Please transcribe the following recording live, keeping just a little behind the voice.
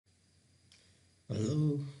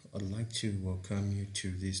Hello, I'd like to welcome you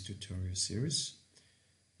to this tutorial series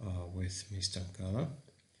with Mr. Mkala.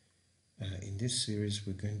 In this series,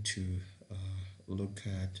 we're going to look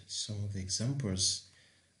at some of the examples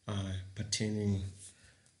pertaining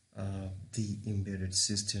the embedded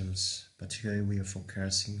systems. Particularly, we are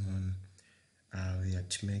focusing on the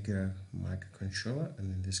Atmega microcontroller,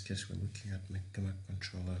 and in this case, we're looking at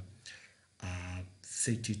microcontroller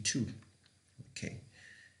 32. Okay.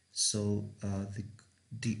 So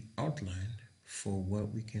the outline for what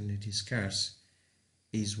we're going to discuss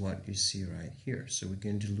is what you see right here. So we're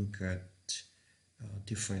going to look at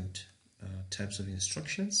different types of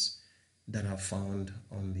instructions that are found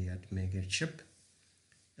on the Atmega chip.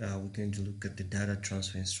 We're going to look at the data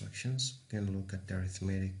transfer instructions. We're going to look at the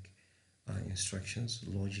arithmetic instructions,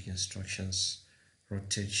 logic instructions,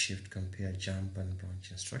 rotate, shift, compare, jump, and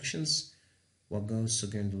branch instructions. We're also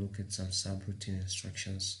going to look at some subroutine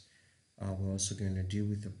instructions. We're also going to deal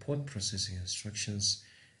with the port processing instructions,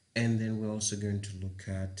 and then we're also going to look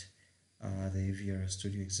at the AVR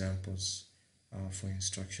Studio examples for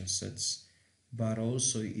instruction sets. But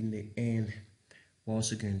also in the end, we're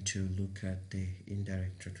also going to look at the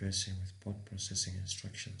indirect addressing with port processing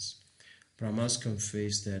instructions. But I must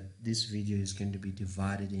confess that this video is going to be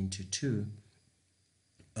divided into two,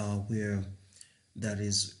 where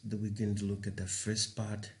we're going to look at the first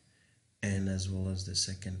part and as well as the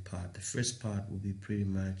second part. The first part will be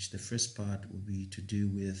to do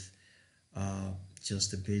with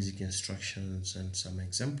just the basic instructions and some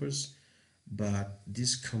examples, but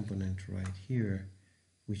this component right here,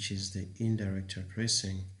 which is the indirect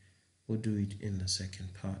addressing, we'll do it in the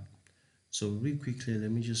second part. So real quickly,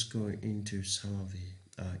 let me just go into some of the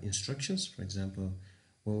instructions. For example,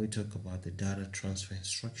 when we talk about the data transfer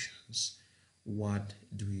instructions, what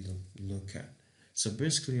do we look at? So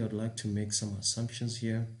basically, I'd like to make some assumptions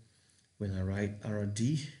here. When I write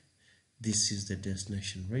RD, this is the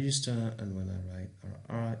destination register, and when I write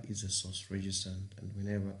RR is the source register, and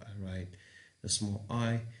whenever I write the small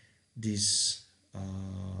I, this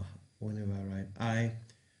whenever I write I,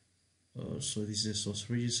 so this is the source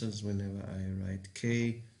registers. Whenever I write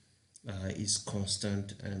K, is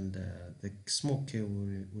constant, and the small k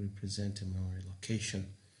will represent a memory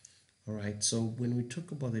location. Alright, so when we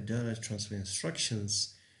talk about the data transfer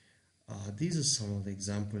instructions, these are some of the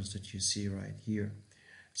examples that you see right here.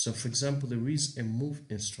 So for example, there is a move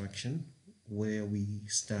instruction where we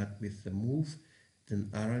start with the move, then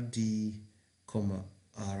RD,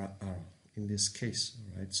 RR in this case.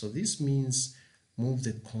 Alright, so this means move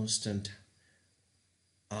the constant.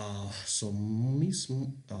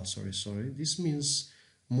 This means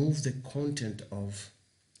move the content of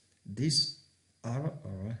this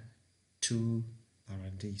RR to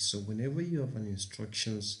RD. So whenever you have an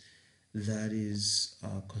instructions that is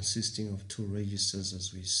consisting of two registers,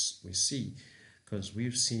 as we see, because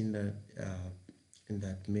we've seen that in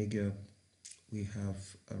that Atmega we have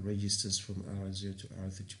registers from R0 to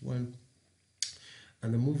R31,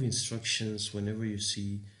 and the move instructions, whenever you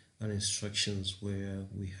see an instructions where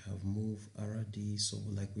we have move RD, so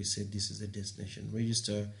like we said, this is the destination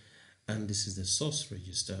register and this is the source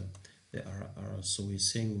register, the RR. So we're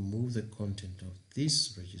saying move the content of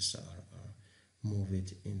this register RR, move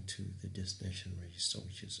it into the destination register,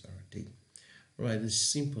 which is RD. Right, it's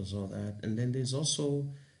simple as all that. And then there's also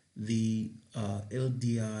the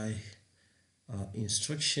LDI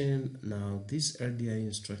instruction. Now this LDI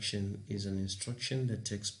instruction is an instruction that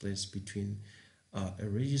takes place between a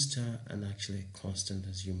register and actually a constant,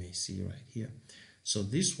 as you may see right here. So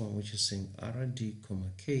this one, which is saying RD,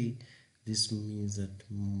 K, this means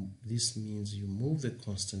you move the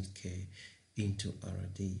constant K into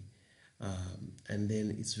RD. And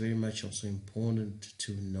then it's very much also important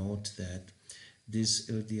to note that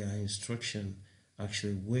this LDI instruction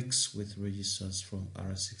actually works with registers from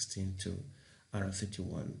R16 to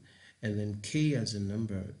R31. And then K as a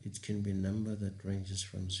number, it can be a number that ranges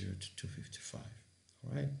from 0 to 255.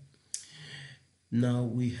 All right. Now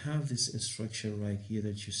we have this instruction right here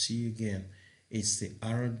that you see again. It's the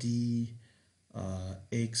RD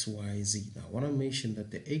XYZ. Now I want to mention that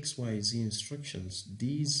the XYZ instructions,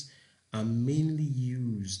 these are mainly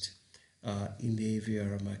used in the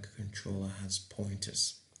AVR microcontroller as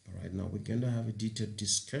pointers. All right. Now we're going to have a detailed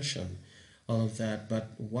discussion of that,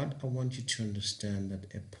 but what I want you to understand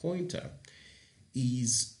that a pointer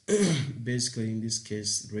is basically, in this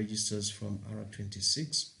case, registers from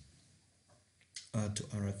R26 to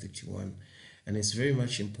R31, and it's very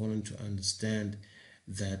much important to understand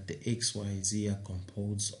that the XYZ are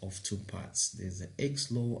composed of two parts. There's the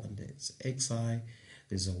X low and there's XI,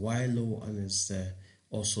 there's a Y low, and there's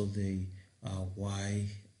also the Y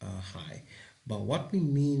high. But what we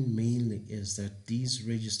mean mainly is that these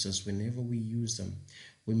registers, whenever we use them,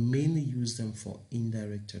 we mainly use them for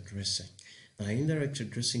indirect addressing. Now, indirect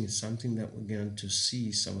addressing is something that we're going to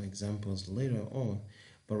see some examples later on.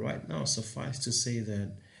 But right now, suffice to say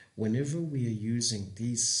that whenever we are using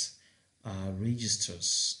these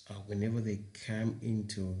registers, whenever they come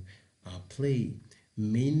into play,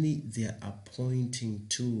 mainly they are pointing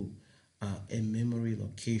to a memory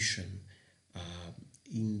location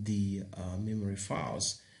in the memory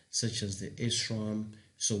files, such as the SRAM.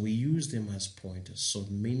 So we use them as pointers. So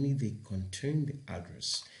mainly they contain the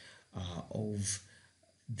address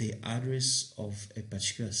of a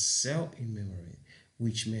particular cell in memory,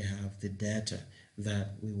 which may have the data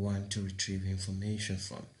that we want to retrieve information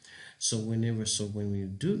from. So when we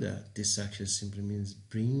do that, this actually simply means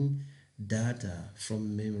bring data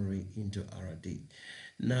from memory into RD.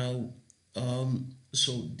 Now,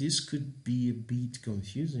 so this could be a bit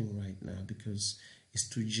confusing right now because it's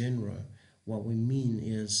too general. What we mean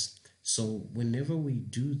is, so whenever we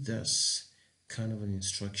do this kind of an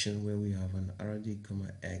instruction where we have an RD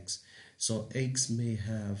comma X, so X may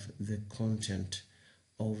have the content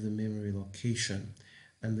of the memory location,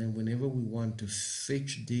 and then whenever we want to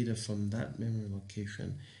fetch data from that memory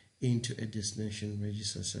location into a destination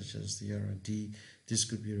register such as the RD, this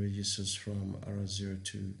could be registers from R0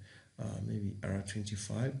 to maybe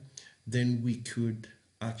R25, then we could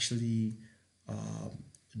actually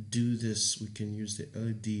do this. We can use the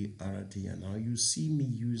LD RD, and now you see me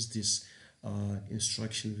use this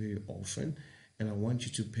instruction very often, and I want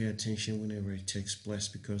you to pay attention whenever it takes place,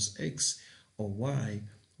 because X or Y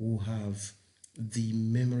will have the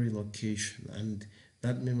memory location, and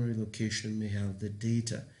that memory location may have the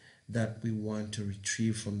data that we want to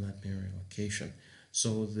retrieve from that memory location.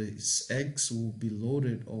 So this X will be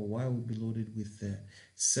loaded, or Y will be loaded with the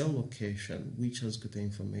cell location which has got the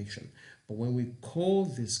information. But when we call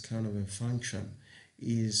this kind of a function,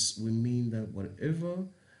 we mean that whatever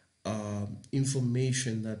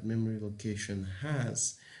information that memory location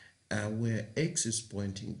has, where X is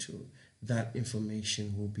pointing to, that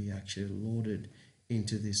information will be actually loaded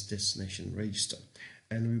into this destination register.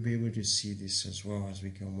 And we'll be able to see this as well as we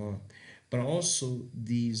go on. But also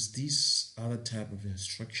this other type of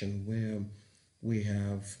instruction where we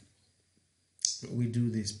do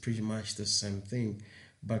this pretty much the same thing,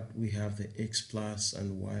 but we have the X plus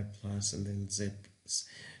and Y plus and then Z plus.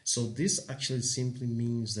 So this actually simply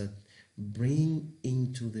means that bring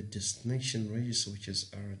into the destination register, which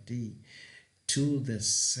is RD, to the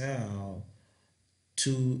cell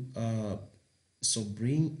so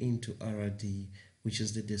bring into RD, which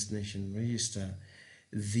is the destination register,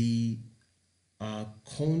 the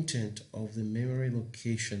content of the memory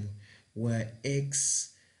location where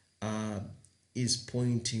X is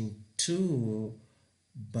pointing to,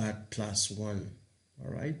 but plus 1.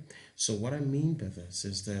 All right. So what I mean by this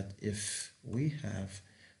is that if we have,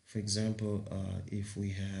 for example, if we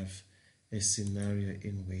have a scenario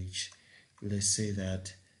in which, let's say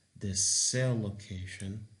that the cell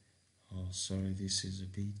location, oh sorry, this is a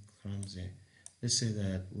bit clumsy. Let's say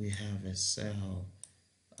that we have a cell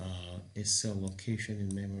location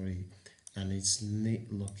in memory, and its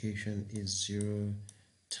location is 0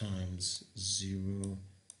 times 0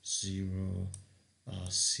 0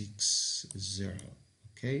 6 0.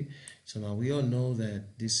 Okay, so now we all know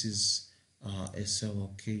that this is a cell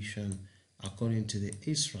location according to the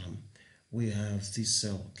SRAM. We have this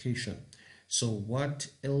cell location. So what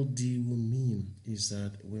LD will mean is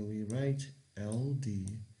that when we write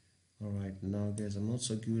LD, all right, now guys, I'm not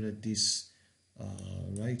so good at this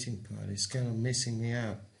writing part. It's kind of messing me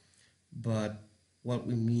up. But what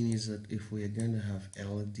we mean is that if we are going to have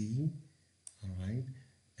LD, all right,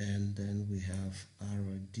 and then we have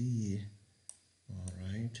RD, all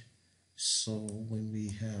right, so when we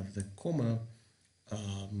have the comma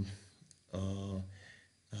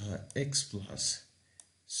X plus,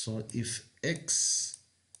 so if X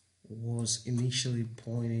was initially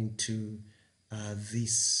pointing to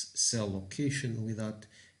this cell location without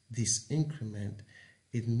this increment,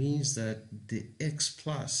 it means that the X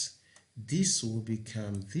plus, this will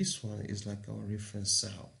become, this one is like our reference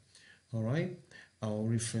cell, all right, our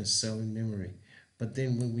reference cell in memory. But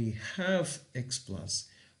then when we have X plus,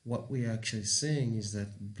 what we're actually saying is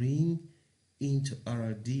that bring into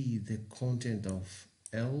RD the content of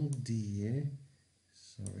LD,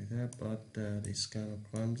 sorry that is kind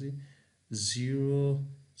of clumsy, 0,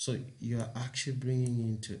 so you're actually bringing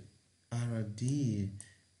into RD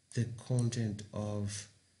the content of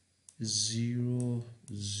 0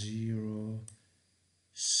 0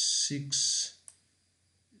 6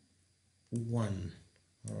 1.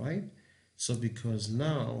 All right, so because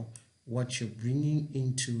now what you're bringing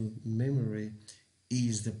into memory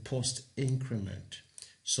is the post increment.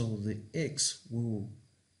 So the X will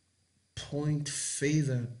point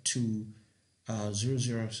further to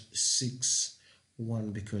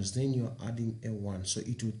 0061 because then you're adding a 1. So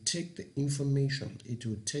it will take the information, it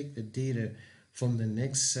will take the data from the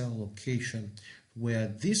next cell location where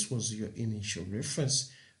this was your initial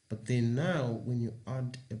reference, but then now when you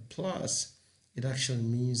add a plus, it actually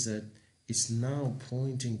means that it's now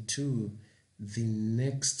pointing to the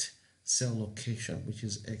next cell location, which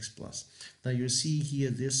is X plus. Now you see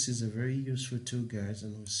here, this is a very useful tool, guys,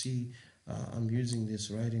 and we'll see I'm using this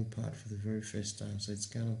writing part for the very first time, so it's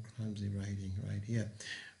kind of clumsy writing right here,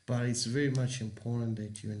 but it's very much important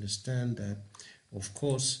that you understand that, of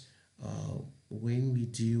course, when we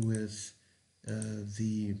deal with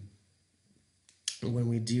the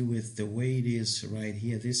way it is right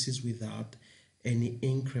here, this is without any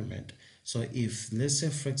increment. So if, let's say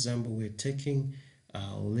for example, we're taking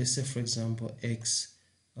let's say for example X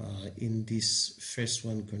in this first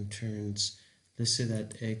one contains, let's say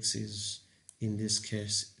that X is, in this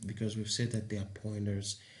case, because we've said that they are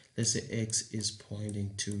pointers, let's say X is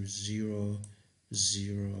pointing to 0,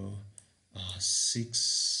 0,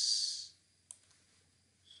 6,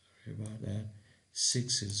 sorry about that,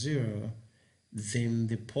 6 is 0, then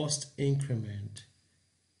the post increment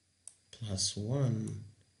plus 1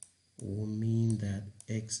 will mean that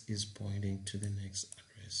X is pointing to the next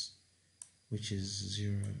address, which is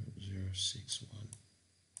 0061,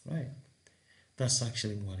 right? That's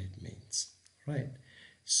actually what it means, right?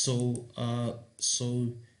 So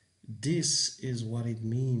so this is what it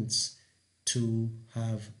means to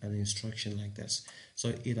have an instruction like this.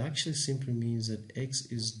 So it actually simply means that X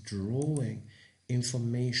is drawing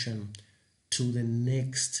information to the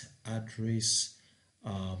next address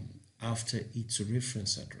after its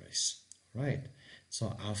reference address, right?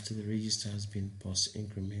 So after the register has been post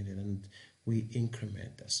incremented, and we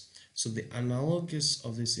increment this. So the analogous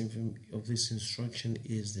of this instruction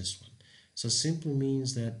is this one. So simply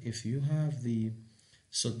means that if you have the,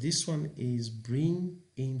 so this one is bring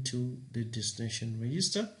into the destination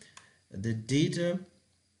register the data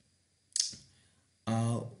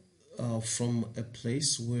from a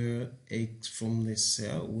place where X, from the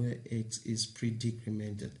cell where X is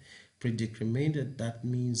pre-decremented. Pre-decremented, that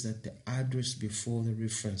means that the address before the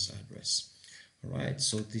reference address. All right,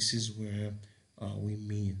 so this is where we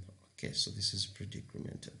mean, okay, so this is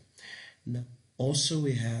pre-decremented. Now also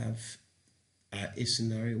we have a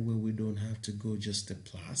scenario where we don't have to go just a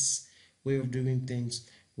plus way of doing things.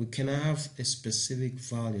 We can have a specific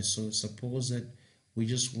value. So suppose that we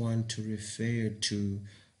just want to refer to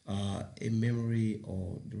a memory,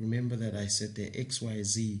 or remember that I said the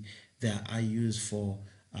XYZ that I use for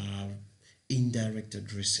indirect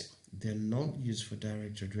addressing. They're not used for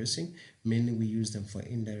direct addressing. Mainly we use them for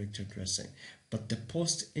indirect addressing. But the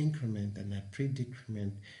post increment and the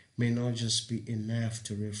pre-decrement may not just be enough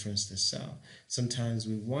to reference the cell. Sometimes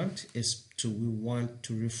we want to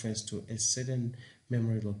reference to a certain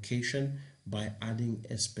memory location by adding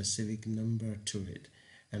a specific number to it.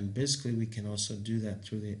 And basically we can also do that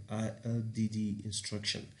through the LDD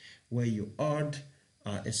instruction, where you add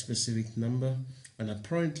a specific number, and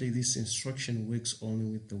apparently this instruction works only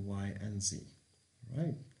with the Y and Z,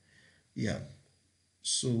 right? Yeah,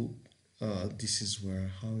 so this is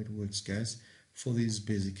how it works, guys, for these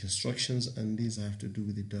basic instructions, and these have to do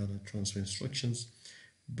with the data transfer instructions,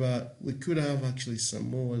 but we could have actually some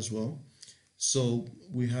more as well. So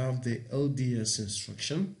we have the LDS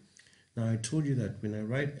instruction. Now I told you that when I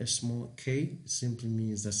write a small k, it simply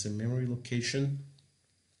means that's a memory location.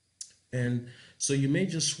 And so you may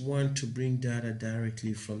just want to bring data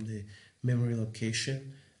directly from the memory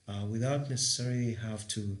location without necessarily have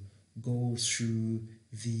to go through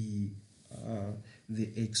the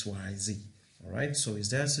XYZ. All right, so is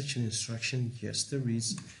there such an instruction? Yes, there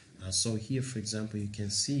is. So here, for example, you can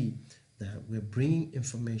see that we're bringing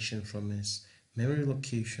information from a memory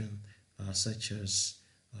location such as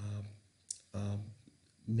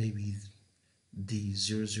maybe the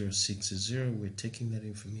 0060. We're taking that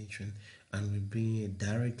information and we're bringing it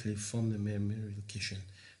directly from the memory location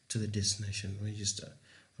to the destination register.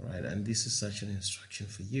 All right, and this is such an instruction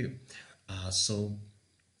for you. So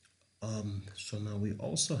now we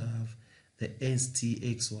also have the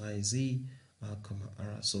STXYZ,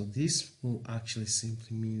 so this will actually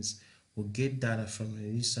simply means we'll get data from the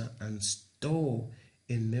register and store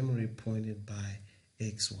in memory pointed by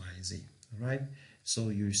XYZ. All right, so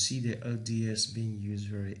you see the LDS being used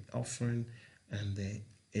very often, and the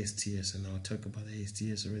STS, and I'll talk about the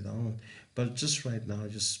STS later on. But just right now,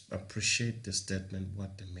 just appreciate the statement,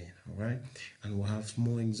 what they mean, all right? And we'll have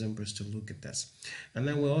more examples to look at this. And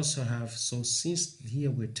then we also have, so since here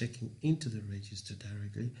we're taking into the register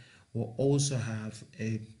directly, we'll also have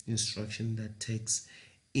a instruction that takes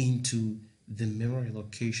into the memory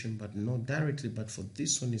location, but not directly, but for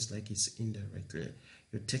this one, it's like it's indirectly.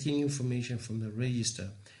 You're taking information from the register,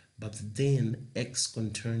 but then X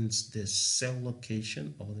contains the cell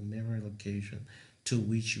location or the memory location to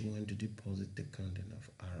which you want to deposit the content of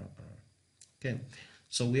RR. Okay,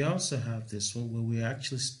 so we also have this one where we're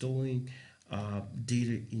actually storing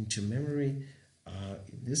data into memory.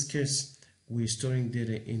 In this case, we're storing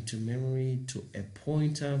data into memory to a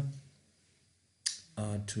pointer,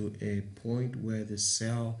 to a point where the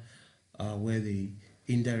cell, where the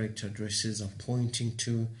indirect addresses are pointing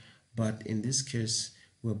to, but in this case,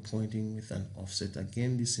 we're pointing with an offset.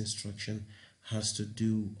 Again, this instruction has to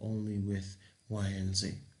do only with Y and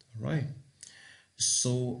Z. All right.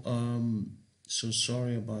 So, so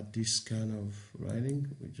sorry about this kind of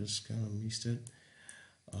writing. We just kind of missed it.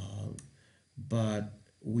 But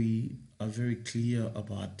we are very clear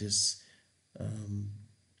about this.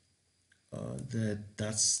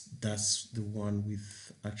 That's the one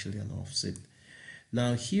with actually an offset.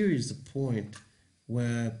 Now here is the point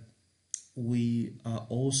where we are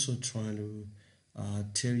also trying to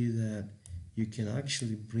tell you that you can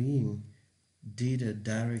actually bring data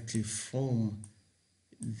directly from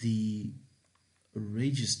the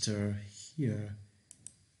register here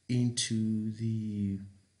into the,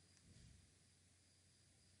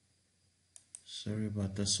 sorry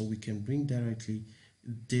about that, so we can bring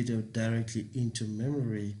data directly into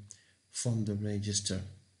memory from the register,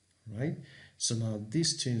 right? So now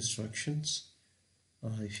these two instructions,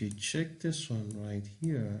 if you check this one right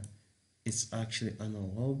here, it's actually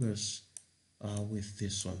analogous with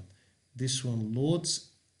this one. This one loads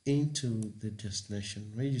into the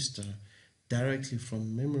destination register directly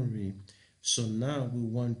from memory. So now we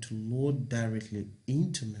want to load directly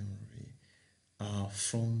into memory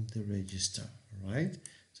from the register, right?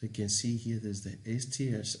 So you can see here there's the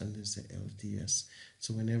STS and there's the LDS.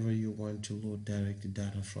 So whenever you want to load directly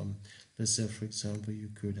data from, let's say for example, you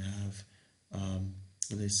could have,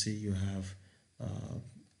 let's say you have,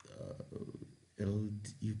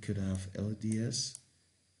 you could have LDS,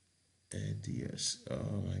 ADS.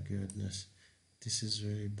 Oh my goodness, this is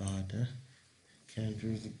very bad. Huh? Can't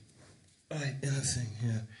really write anything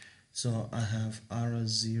here. So I have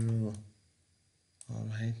R0, all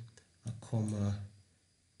right, a comma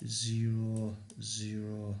 0060,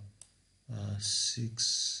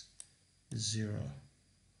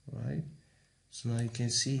 right? So now you can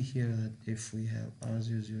see here that if we have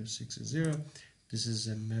R0060, this is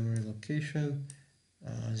a memory location,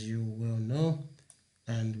 as you well know,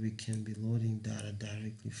 and we can be loading data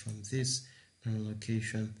directly from this memory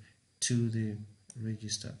location to the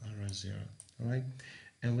register R0, all right?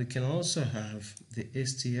 And we can also have the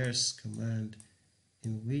STS command,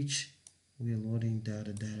 in which we are loading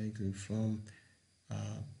data directly from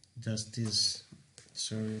just this.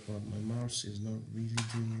 Sorry about my mouse, is not really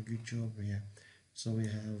doing a good job here. So we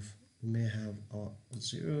may have our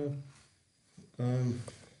 0,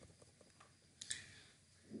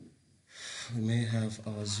 we may have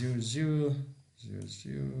our 00,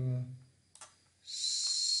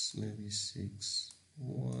 maybe 6,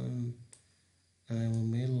 1, and we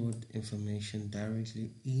may load information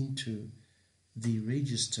directly into the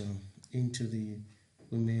register,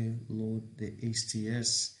 we may load the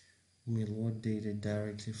STS, we may load data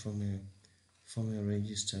directly from a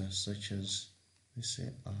register such as, let's say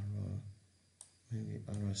maybe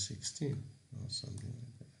R16 or something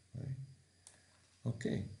like that, right?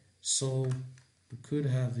 Okay, so we could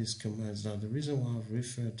have these commands. Now the reason why I've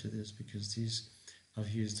referred to this, because I've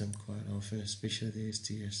used them quite often, especially the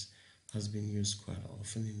STS has been used quite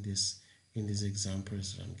often in these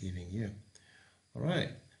examples that I'm giving you. All right,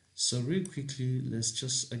 so real quickly, let's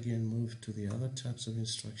just again move to the other types of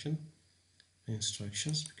instructions,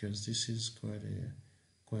 because this is quite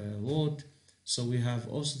a lot. So we have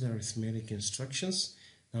also the arithmetic instructions.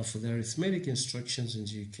 Now for the arithmetic instructions,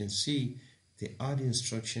 as you can see, the add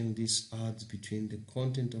instruction, this adds between the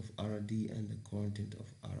content of RD and the content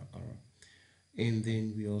of RR. And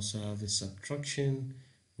then we also have the subtraction,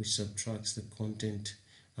 which subtracts the content.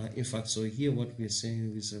 In fact, so here what we're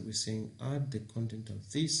saying is that we're saying add the content of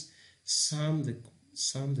this, sum the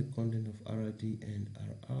content of RD and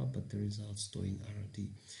RR, but the results stored in RD.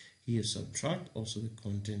 Here subtract also the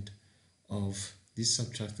content of this,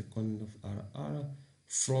 subtract the content of RR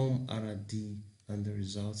from RD, and the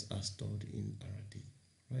results are stored in RD,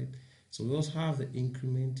 right? So we also have the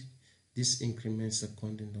increment. This increments the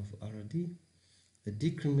content of RD. The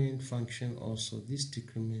decrement function also, this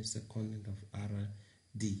decrements the content of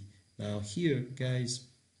RD. Now here, guys,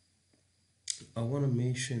 I want to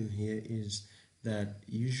mention here is that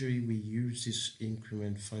usually we use this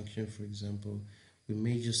increment function. For example, we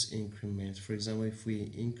may just increment. For example, if we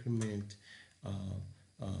increment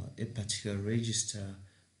a particular register,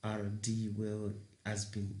 RD has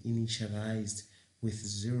been initialized with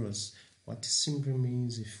zeros. What this simply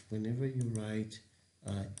means, if whenever you write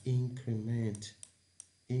increment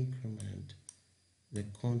the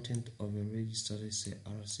content of a register, let's say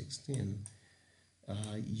R16,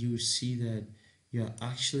 you see that you're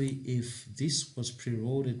actually, if this was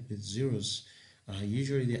preloaded with zeros,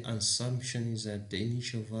 usually the assumption is that the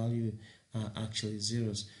initial value are actually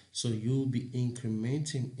zeros. So you'll be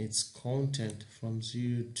incrementing its content from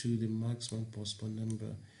 0 to the maximum possible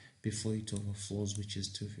number before it overflows, which is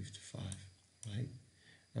 255, right?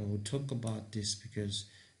 And we'll talk about this because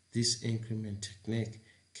this increment technique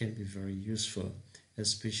can be very useful,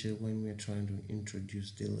 especially when we're trying to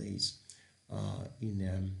introduce delays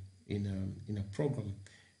in a program,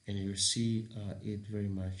 and you see it very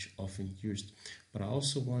much often used. But I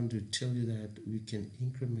also want to tell you that we can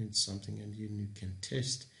increment something, and then you can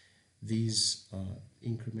test these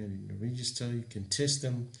increment in the register. You can test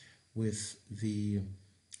them with the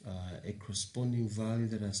a corresponding value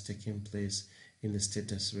that has taken place in the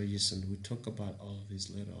status register, and we'll talk about all of this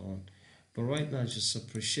later on. But right now, just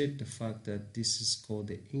appreciate the fact that this is called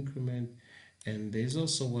the increment, and there's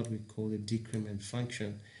also what we call the decrement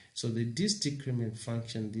function. So this decrement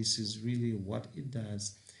function, this is really what it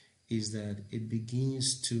does, is that it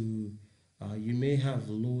begins to, you may have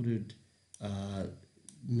loaded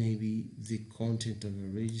maybe the content of a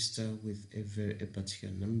register with a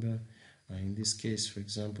particular number. In this case, for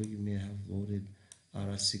example, you may have loaded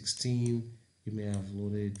R16, you may have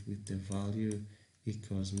loaded with the value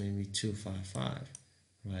equals maybe 255,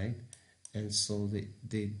 right? And so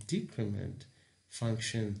the decrement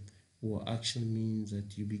function will actually mean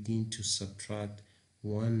that you begin to subtract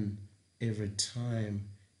 1 every time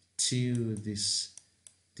till this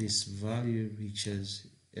value reaches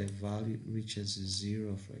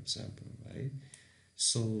 0, for example, right?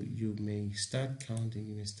 So you may start counting,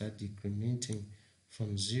 you may start decrementing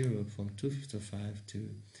from 0, from 255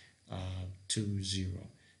 to 0.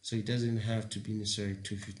 So it doesn't have to be necessarily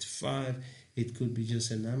 255. It could be just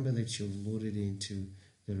a number that you've loaded into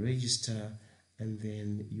the register, and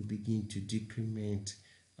then you begin to decrement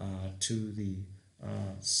to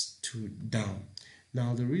down.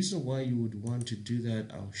 Now the reason why you would want to do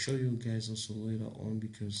that, I'll show you guys also later on,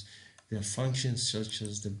 because there are functions such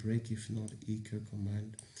as the break if not equal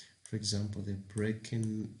command. For example, the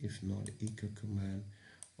breaking if not equal command,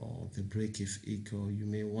 or the break if equal. You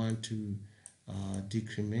may want to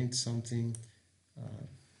decrement something.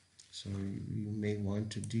 So you may want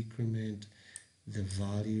to decrement the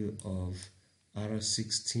value of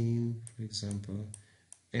R16, for example,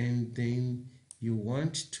 and then you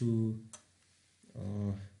want to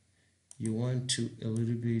a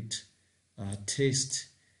little bit test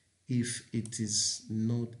if it is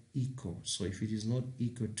not equal. So if it is not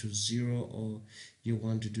equal to 0, or you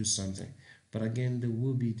want to do something. But again, there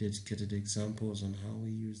will be dedicated examples on how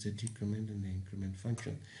we use the decrement and the increment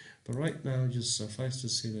function. But right now, just suffice to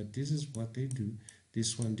say that this is what they do.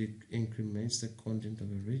 This one increments the content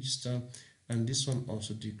of a register, and this one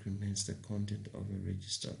also decrements the content of a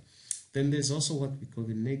register. Then there's also what we call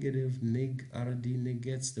the negative, RD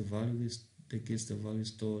negates the value,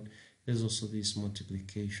 stored. There's also this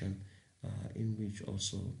multiplication in which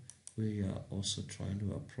also we are also trying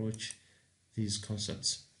to approach these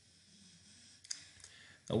concepts.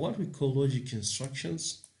 Now, what we call logic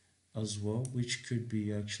instructions as well, which could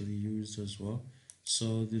be actually used as well.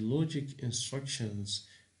 So the logic instructions,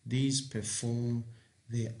 these perform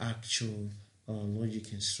the actual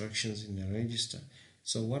logic instructions in the register.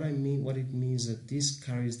 So what it means that this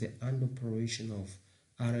carries the AND operation of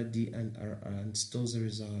RD and RR and stores the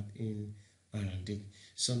result in RD.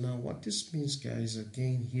 So now what this means, guys,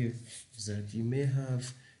 again here, is that you may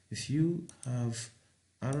have, if you have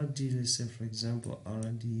RD, let's say for example,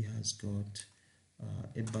 RD has got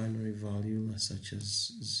a binary value such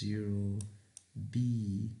as 0,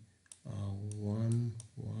 B, 1,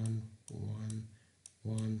 1, 1,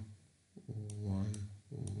 1,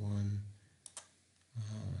 1,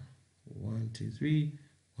 1, 2, 3,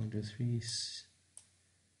 1, 2, 3,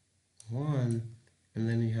 1, and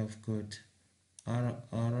then you have got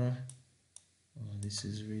R. This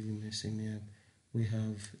is really messing me up. We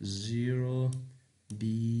have 0,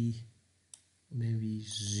 B, maybe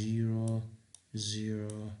 0,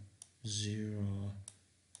 0,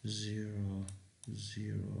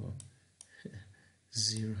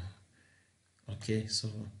 Okay, so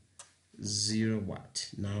 0 watt.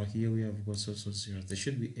 Now here we have also 0. There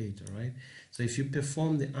should be 8, all right? So if you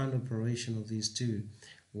perform the AND operation of these two,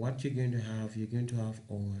 what you're going to have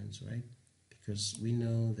O1s, right? Because we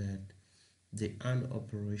know that the AND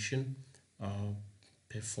operation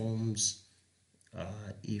performs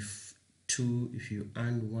if you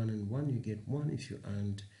AND 1 and 1, you get 1. If you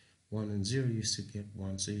AND 1 and 0, you still get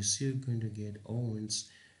 1. So you're still going to get O1s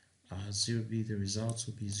 0b. The results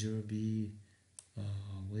will be 0b,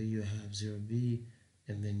 where you have 0b,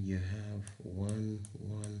 and then you have 1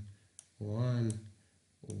 1 1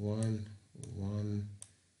 1 1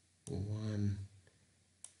 1,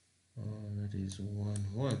 that is 1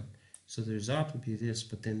 1. So the result will be this,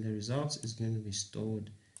 but then the results is going to be stored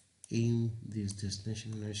in this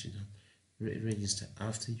destination register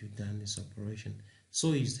after you've done this operation.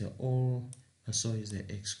 So is the OR, and so is the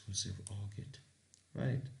exclusive OR gate,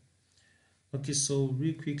 right? Okay, so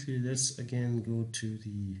real quickly, let's again go to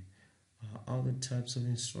the other types of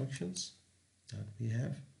instructions that we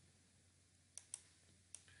have.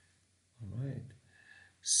 All right,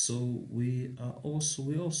 so we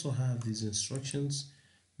also have these instructions.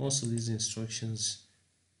 Most of these instructions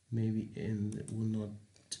maybe will not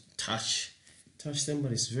touch them,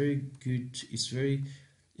 but it's very good. It's very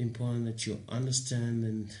important that you understand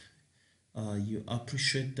and you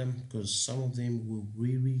appreciate them, because some of them will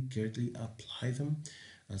really greatly apply them,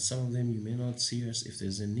 and some of them you may not see as if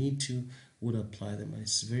there's a need to would apply them. And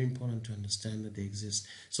it's very important to understand that they exist.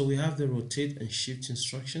 So we have the rotate and shift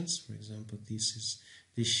instructions. For example, this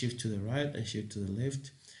shift to the right and shift to the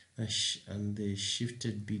left, and the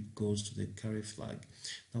shifted bit goes to the carry flag.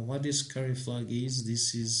 Now what this carry flag is,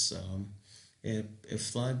 this is a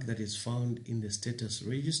flag that is found in the status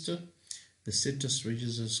register. The status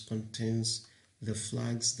register contains the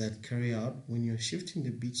flags that carry out when you're shifting the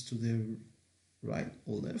bits to the right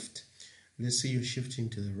or left. Let's say you're shifting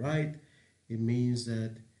to the right, it means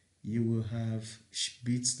that you will have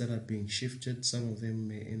bits that are being shifted. Some of them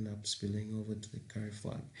may end up spilling over to the carry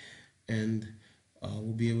flag, and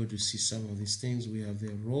we'll be able to see some of these things. We have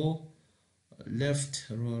the row left,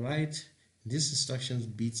 row right. These instructions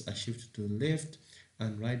bits are shifted to the left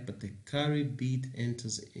and right, but the carry bit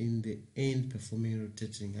enters in the end, performing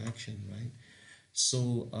rotating action, right?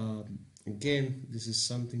 So again, this is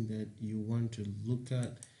something that you want to look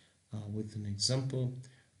at with an example.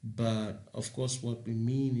 But of course, what we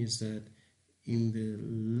mean is that in the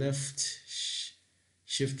left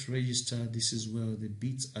shift register, this is where the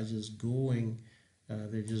bits are just going.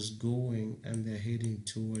 They're just going and they're heading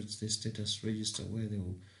towards the status register, where they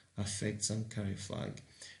will affect some carry flag.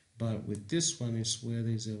 But with this one is where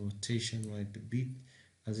there's a rotation, right? The bit,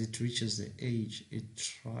 as it reaches the edge, it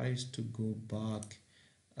tries to go back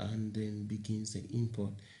and then begins the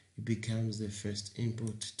import. It becomes the first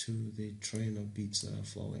input to the train of bits that are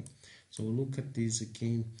flowing. So we'll look at this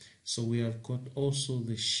again. So we have got also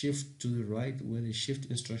the shift to the right, where the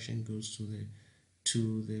shift instruction goes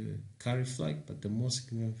to the carry flag, but the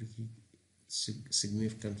most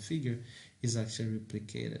significant figure is actually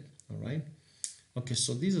replicated. All right. Okay,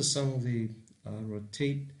 so these are some of the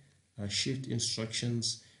rotate shift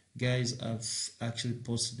instructions. Guys, I've actually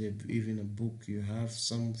posted even a book. You have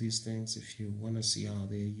some of these things. If you want to see how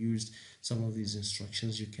they're used, some of these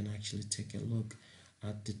instructions, you can actually take a look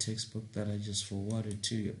at the textbook that I just forwarded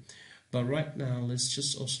to you. But right now, let's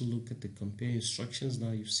just also look at the compare instructions.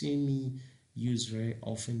 Now, you've seen me use very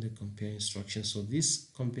often the compare instruction. So this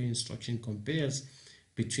compare instruction compares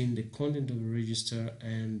between the content of the register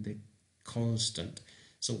and the constant.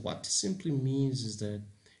 So what it simply means is that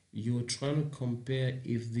you're trying to compare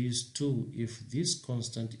if this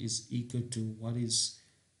constant is equal to what is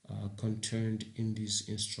contained in this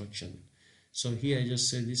instruction. So here I just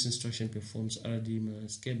said this instruction performs RD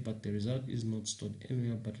minus K, but the result is not stored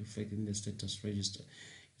anywhere but reflected in the status register.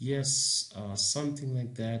 Yes, something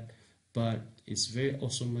like that, but it's very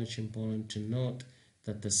also much important to note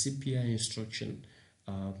that the CPI instruction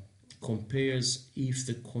compares if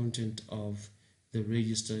the content of the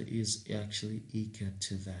register is actually equal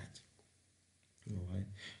to that. All right,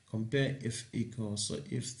 compare if equal. So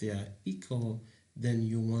if they are equal, then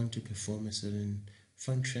you want to perform a certain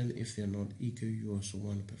function. If they're not equal, you also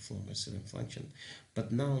want to perform a certain function.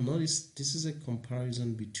 But now notice this is a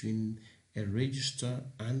comparison between a register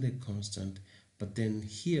and a constant. But then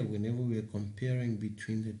here, whenever we are comparing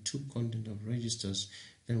between the two content of registers,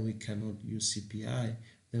 then we cannot use CPI,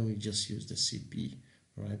 then we just use the CP.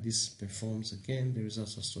 Right, this performs again, the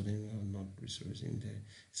results are stored in not resourced in the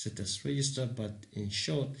status register, but in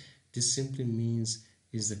short, this simply means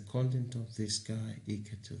is the content of this guy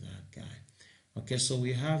equal to that guy. Okay, so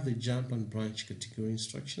we have the jump and branch category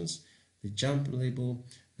instructions. the jump label.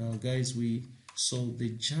 Now guys, so the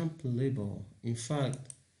jump label, in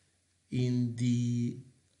fact, in the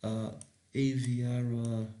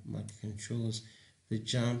AVR microcontrollers, the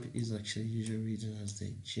jump is actually usually written as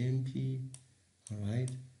the JMP, alright,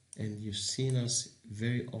 and you've seen us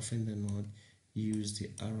very often than not use the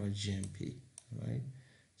RJMP, alright.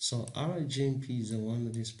 So RJMP is the one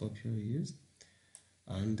that is popularly used,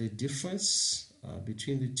 and the difference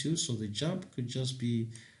between the two, so the jump could just be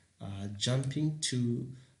jumping to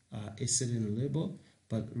a certain label,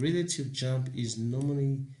 but relative jump is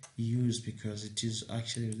normally used because it is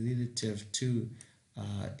actually relative to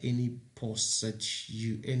any post that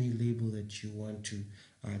any label that you want to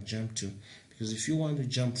jump to. Because if you want to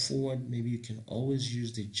jump forward, maybe you can always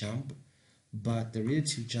use the jump, but the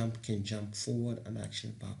relative jump can jump forward and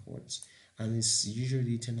actually backwards, and it's usually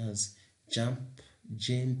written as jump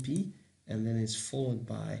JMP, and then it's followed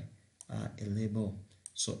by a label.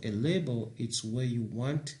 So a label, it's where you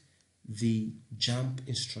want the jump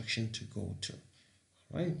instruction to go to,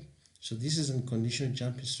 right? So this is a conditional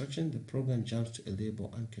jump instruction. The program jumps to a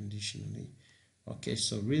label unconditionally. Okay,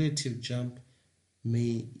 so relative jump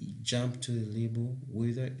may jump to a label,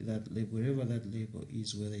 whether that label, wherever that label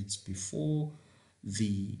is, whether it's before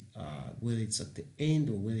the whether it's at the end,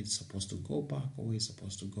 or whether it's supposed to go back, or whether it's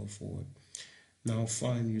supposed to go forward. Now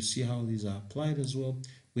fine, you see how these are applied as well.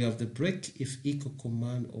 We have the break if equal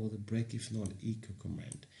command, or the break if not equal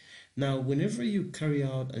command. Now whenever you carry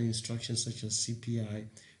out an instruction such as CPI,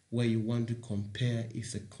 where you want to compare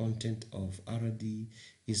if the content of RD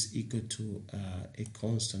is equal to a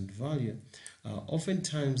constant value,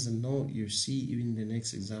 oftentimes the note you see, even in the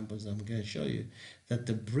next examples I'm going to show you, that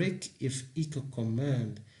the break if equal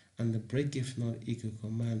command and the break if not equal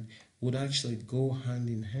command would actually go hand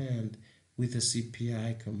in hand with the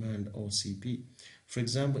CPI command or CP. For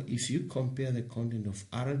example, if you compare the content of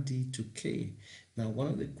RD to K, now one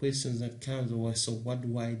of the questions that comes was, so what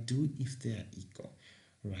do I do if they are equal?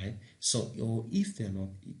 Right? So, or if they're not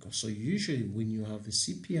equal. So usually when you have the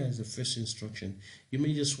CPI as the first instruction, you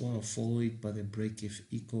may just want to follow it by the break if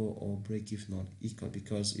equal or break if not equal,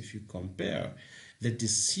 because if you compare, the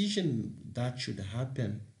decision that should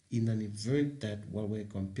happen in an event that what we're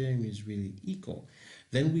comparing is really equal,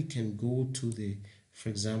 then we can go to the, for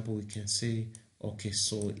example, we can say, okay,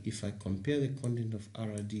 so if I compare the content of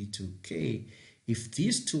RD to K, if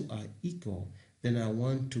these two are equal, then I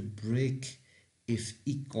want to break if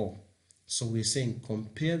equal. So we're saying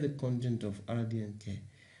compare the content of RD and K.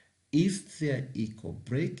 If they are equal,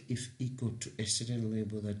 break if equal to a certain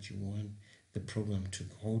label that you want the program to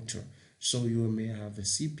go to. So you may have the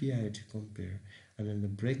CPI to compare, and then the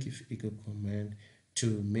break if equal command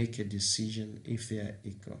to make a decision if they are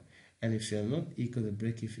equal. And if they are not equal, the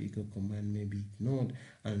break if equal command may be ignored,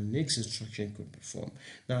 and the next instruction could perform.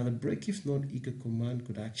 Now the break if not equal command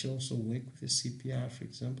could actually also work with the CPI, for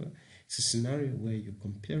example. It's a scenario where you're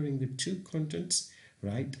comparing the two contents,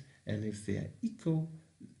 right? And if they are equal,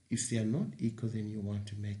 if they are not equal, then you want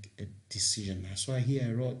to make a decision. That's why here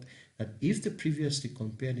I wrote that if the previously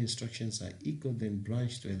compared instructions are equal, then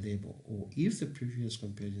branch to a label. Or if the previous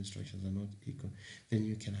compared instructions are not equal, then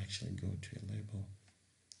you can actually go to a label.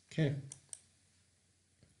 Okay.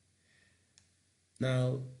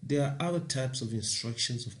 Now, there are other types of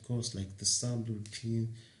instructions, of course, like the subroutine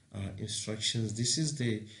instructions. This is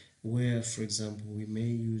the where, for example, we may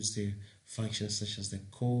use the functions such as the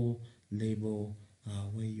call label,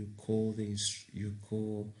 where you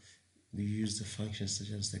use the functions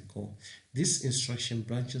such as the call. This instruction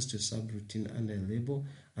branches to a subroutine under a label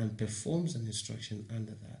and performs an instruction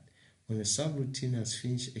under that. When the subroutine has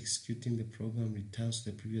finished executing, the program returns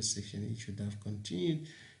to the previous section. It should have continued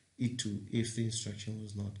it to if the instruction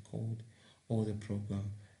was not called, or the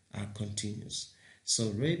program continues. So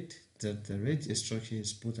the red instruction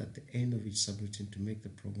is put at the end of each subroutine to make the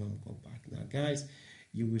program go back. Now guys,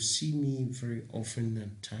 you will see me very often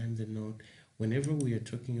and time the note whenever we are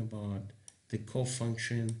talking about the call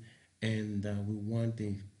function and we want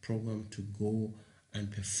the program to go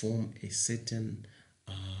and perform a certain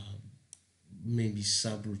maybe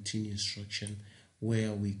subroutine instruction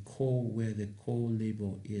where we call where the call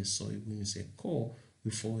label is. So when we say call,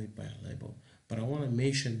 we follow it by a label. But I want to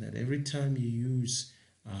mention that every time you use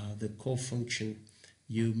the call function,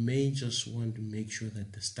 you may just want to make sure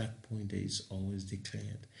that the stack pointer is always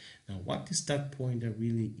declared. Now what the stack pointer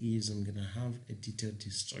really is, I'm going to have a detailed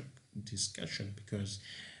discussion, because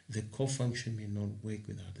the call function may not work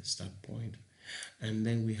without the stack pointer. And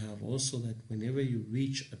then we have also that whenever you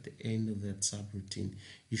reach at the end of that subroutine,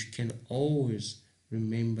 you can always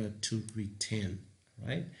remember to return,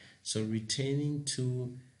 right? So returning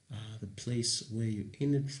to the place where you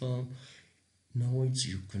ended from. Now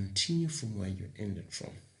you continue from where you ended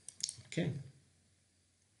from. Okay,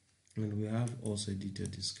 and we have also a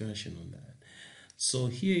detailed discussion on that. So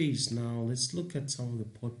here is now, let's look at some of the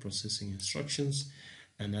port processing instructions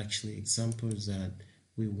and actually examples that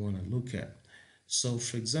we want to look at. So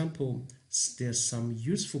for example, there's some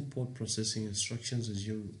useful port processing instructions as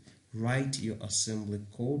you write your assembly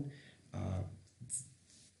code.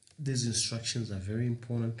 These instructions are very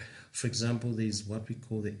important. For example, there is what we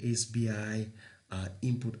call the SBI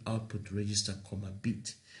input output register comma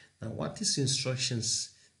bit. Now what this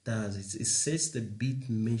instructions does is it sets the bit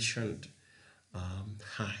mentioned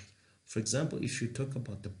high. For example, if you talk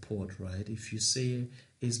about the port, right, if you say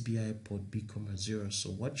SBI port B comma 0, so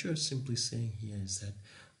what you're simply saying here is that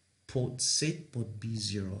set port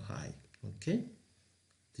B0 high. Okay,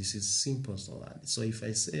 this is simple as that. So if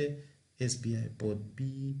I say SBI port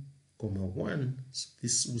B comma 1, so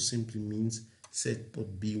this will simply means set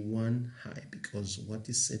port B1 high, because what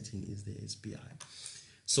is setting is the SBI.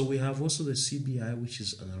 So we have also the CBI, which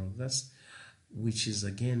is analogous, which is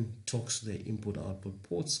again talks to the input output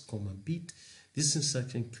ports comma bit. This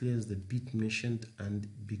instruction clears the bit mentioned and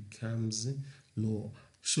becomes low.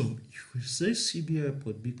 So if we say CBI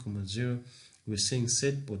port B comma 0, we're saying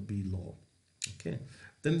set port B low. Okay,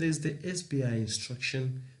 then there's the SBI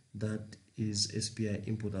instruction that is SBI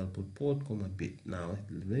input output port comma bit. Now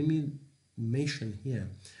let me mention here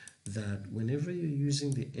that whenever you're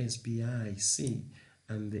using the SBI C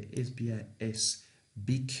and the SBI S,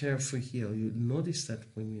 be careful here. You notice that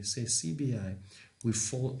when we say CBI, we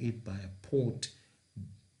follow it by a port,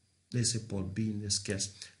 let's say port B in this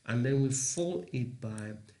case, and then we follow it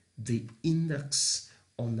by the index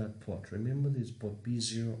on that port. Remember, this port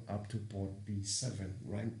B0 up to port B7,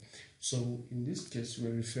 right? So in this case,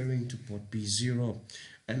 we're referring to port B0,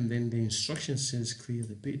 and then the instruction says clear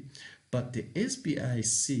the bit. But the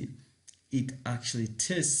SBIC, it actually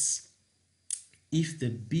tests if the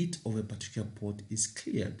bit of a particular port is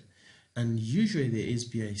cleared, and usually the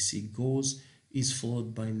SBIC is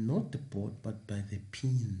followed by not the port but by the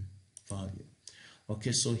pin value.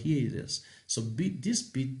 Okay, so here it is. So this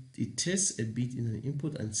bit, it tests a bit in an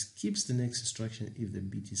input and skips the next instruction if the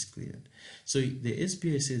bit is cleared. So the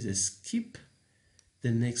SBI says skip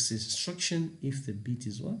the next instruction if the bit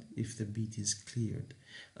is what? If the bit is cleared.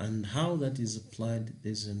 And how that is applied,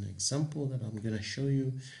 there's an example that I'm going to show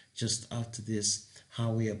you just after this,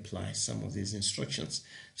 how we apply some of these instructions.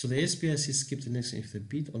 So the SBI says skip the next if the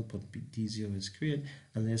bit on port D0 is cleared,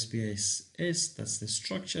 and the SBI S, that's the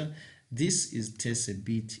structure. This is test a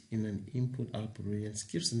bit in an input output array and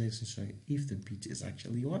skips the next instruction if the bit is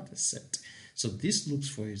actually what? Set. So this looks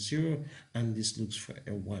for a 0 and this looks for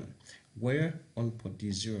a 1. Where? On port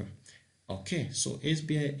D0. Okay, so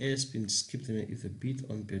SBI S been skipped if the bit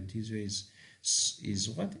on port D0 is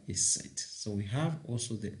what? Is set. So we have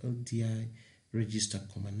also the LDI register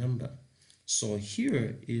comma number. So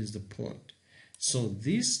here is the point. So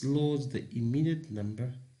this loads the immediate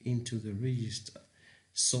number into the register.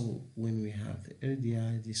 So when we have the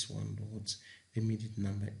LDI, this one loads the immediate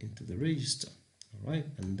number into the register. All right,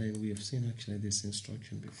 and then we have seen actually this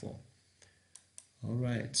instruction before. All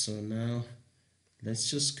right, so now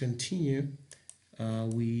let's just continue.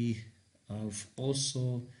 We have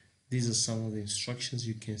also, these are some of the instructions.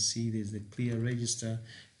 You can see there's the clear register.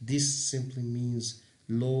 This simply means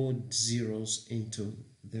load zeros into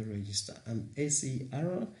the register. And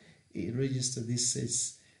SER, a register, this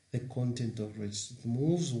says the content of register. It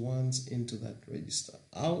moves ones into that register.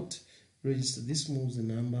 Out register, this moves the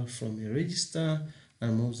number from a register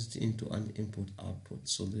and moves it into an input output.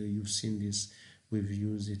 So there you've seen this, we've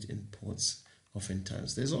used it in ports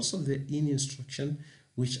oftentimes. There's also the in instruction,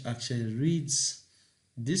 which actually reads,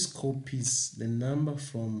 this copies the number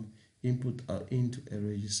from input into a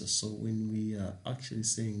register. So when we are actually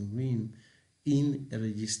saying rim in a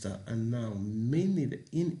register, and now mainly the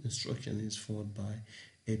in instruction is followed by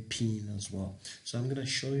a pin as well. So I'm going to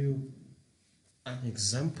show you an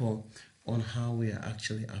example on how we are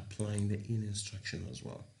actually applying the in instruction as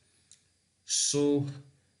well. So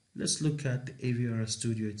let's look at the Aviara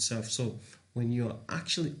Studio itself. So when you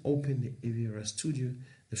actually open the Aviara Studio,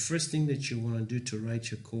 the first thing that you want to do to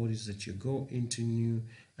write your code is that you go into new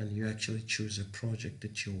and you actually choose a project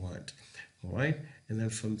that you want. All right, and then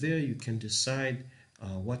from there you can decide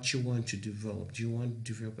what you want to develop. Do you want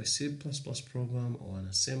to develop a C++ program or an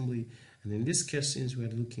assembly? And in this case, since we're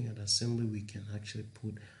looking at assembly, we can actually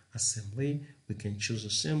put assembly. We can choose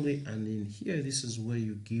assembly, and in here, this is where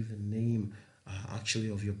you give a name actually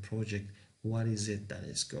of your project, what is it that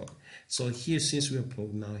is going. So here, since we're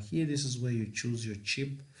now here, this is where you choose your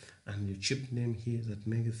chip, and your chip name here is at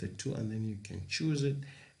Mega32, and then you can choose it,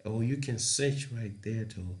 or you can search right there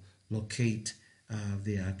to locate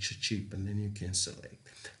the actual chip, and then you can select.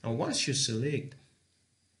 And once you select,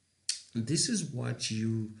 this is what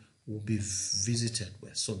you will be visited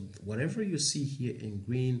with. So whatever you see here in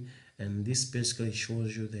green, and this basically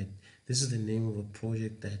shows you that this is the name of a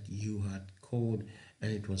project that you had coded,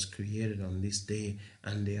 and it was created on this day,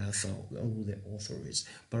 and the author, who the author is.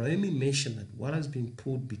 But let me mention that what has been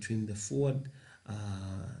put between the forward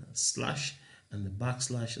slash and the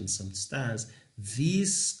backslash and some stars,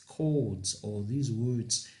 these codes or these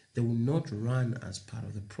words, they will not run as part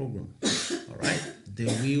of the program. All right, they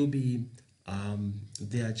will be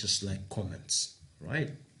they are just like comments, right?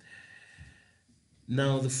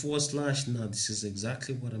 Now the forward slash, now this is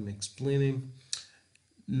exactly what I'm explaining.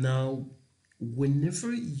 Now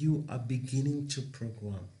whenever you are beginning to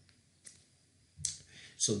program,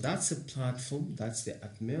 so that's a platform, that's the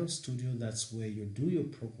Atmel Studio, that's where you do your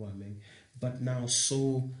programming. But now,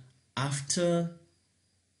 so after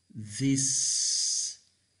this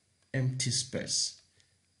empty space,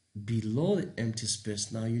 below the empty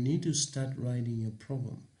space, now you need to start writing your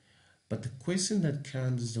program. But the question that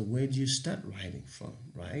comes is, where do you start writing from,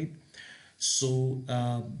 right? So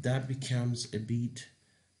that becomes a bit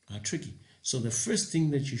tricky. So the first thing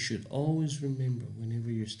that you should always remember whenever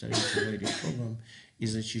you're starting to write a program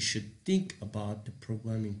is that you should think about the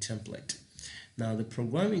programming template. Now the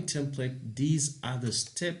programming template, these are the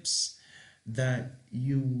steps that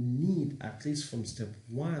you need, at least from step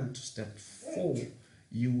 1 to step 4.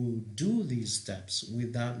 You will do these steps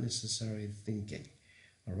without necessarily thinking.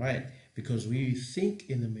 All right, because we think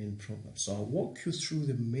in the main program. So I'll walk you through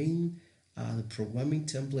the main the programming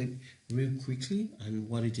template real quickly and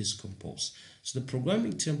what it is composed. So the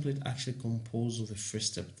programming template actually composed of the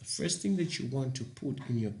first step. The first thing that you want to put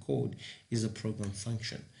in your code is a program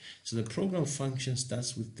function. So the program function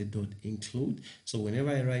starts with the dot include. So whenever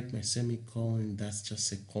I write my semicolon, that's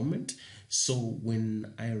just a comment. So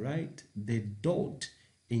when I write the dot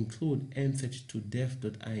include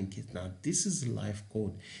m32def.ink. Now this is live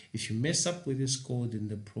code. If you mess up with this code, then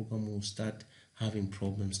the program will start having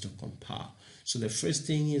problems to compile. So the first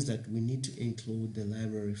thing is that we need to include the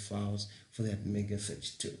library files for that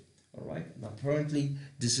Mega32. All right, now apparently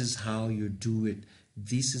this is how you do it.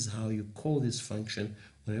 This is how you call this function.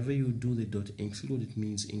 Whenever you do the dot include, it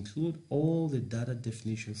means include all the data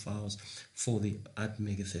definition files for the at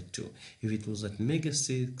Mega32. If it was at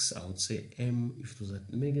Mega6, I would say M. If it was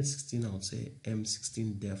at Mega16, I would say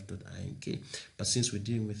M16def.ink. But since we're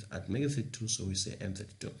dealing with at Mega32, so we say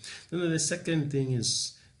M32. Then the second thing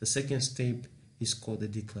is, the second step is called the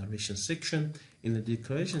declaration section. In the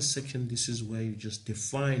declaration section, this is where you just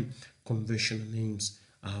define conventional names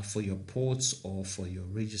for your ports or for your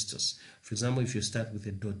registers. For example, if you start with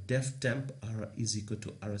a .def temp R is equal to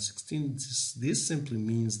R16, this simply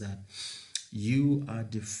means that you are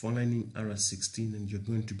defining R16 and you're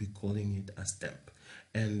going to be calling it as temp.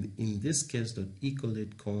 And in this case,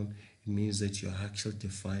 .eco_latecon, it means that you're actually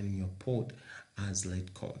defining your port as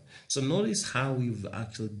latecon. So notice how we've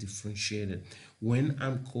actually differentiated. When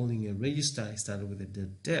I'm calling a register, I started with a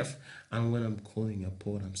 .def, and when I'm calling a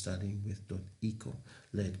port, I'm starting with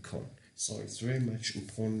 .eco_latecon. So it's very much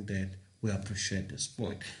important that we appreciate this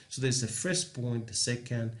point. So there's the first point, the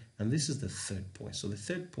second, and this is the third point. So the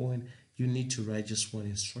third point, you need to write just one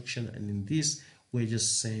instruction, and in this, we're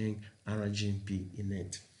just saying RGMP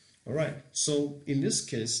init. All right, so in this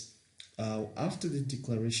case, after the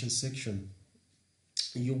declaration section,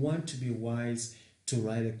 you want to be wise to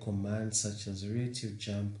write a command such as relative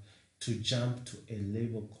jump to jump to a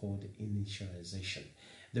label called initialization.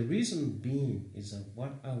 The reason being is that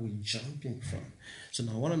what are we jumping from? So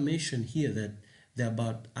now I want to mention here that there are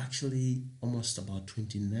about actually almost about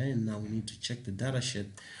 29. Now we need to check the data sheet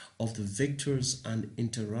of the vectors and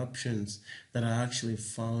interruptions that are actually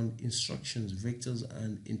found, instructions, vectors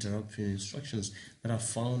and interruption instructions that are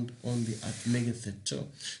found on the at Mega32.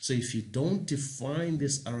 So if you don't define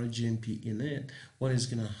this RGMP init, what is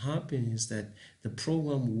going to happen is that the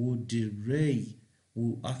program will delay,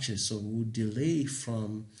 will delay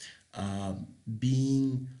from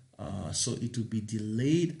being so it will be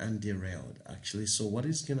delayed and derailed actually. So what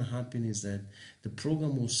is going to happen is that the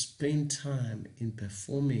program will spend time in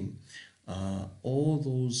performing all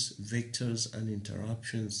those vectors and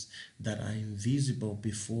interruptions that are invisible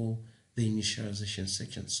before the initialization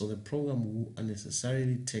section. So the program will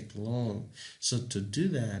unnecessarily take long. So to do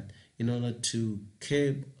that, in order to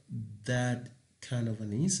curb that kind of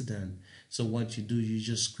an incident, So what you do, you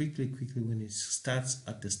just quickly when it starts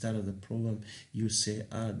at the start of the program, you say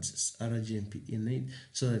add RGMP init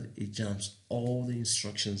so that it jumps all the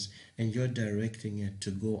instructions and you're directing it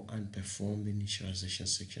to go and perform the initialization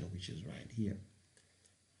section, which is right here.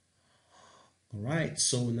 All right,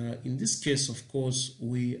 so now in this case, of course,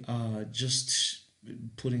 we are just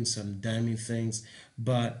putting some dummy things,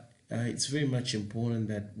 but it's very much important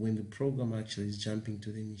that when the program actually is jumping to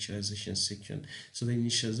the initialization section, so the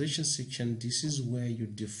initialization section, this is where you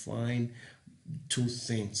define two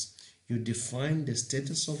things. You define the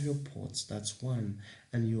status of your ports, that's one,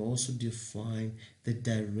 and you also define the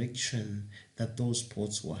direction that those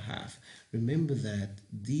ports will have. Remember that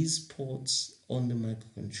these ports on the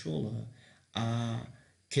microcontroller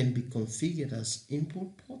can be configured as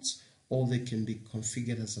input ports, or they can be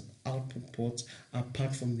configured as output ports,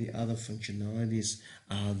 apart from the other functionalities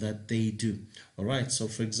that they do. All right, so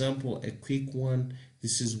for example, a quick one,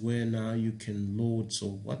 this is where now you can load. So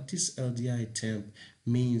what this LDI temp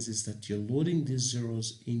means is that you're loading these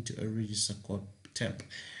zeros into a register called temp,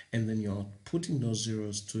 and then you're putting those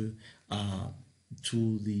zeros to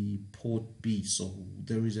the port B. So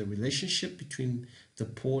there is a relationship between the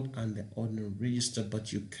port and the ordinary register,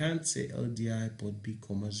 but you can't say LDI port B,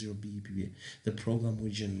 0 BEP. The program will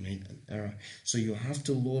generate an error. So you have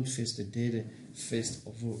to load first the data first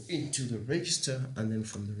over into the register, and then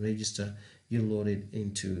from the register you load it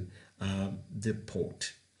into the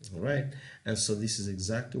port. All right, and so this is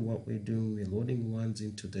exactly what we're doing. We're loading ones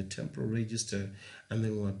into the temporal register, and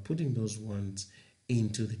then we're putting those ones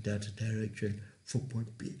into the data directory for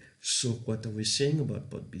port B. So what are we saying about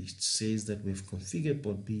port B? It says that we've configured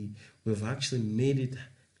port B, we've actually made it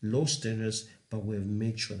low status, but we've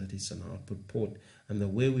made sure that it's an output port. And the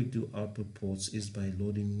way we do output ports is by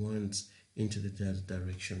loading ones into the data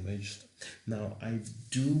direction register. Now I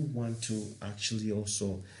do want to actually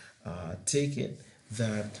also take it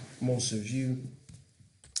that most of you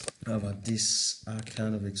have this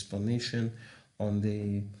kind of explanation on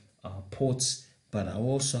the ports, but I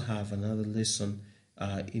also have another lesson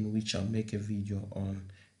in which I'll make a video on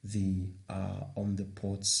the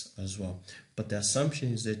ports as well. But the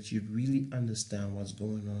assumption is that you really understand what's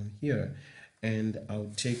going on here, and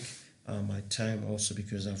I'll take my time also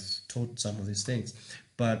because I've taught some of these things.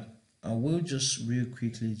 But I will just real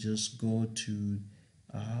quickly just go to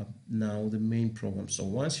now the main program. So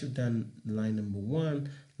once you've done line number 1,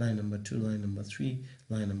 line number 2, line number 3,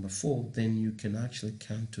 line number 4, then you can actually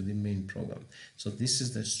come to the main program. So this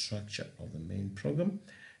is the structure of the main program,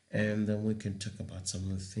 and then we can talk about some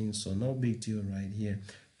of the things. So no big deal right here,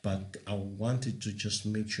 but I wanted to just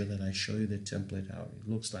make sure that I show you the template, how it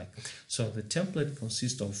looks like. So the template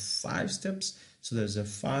consists of 5 steps. So there's a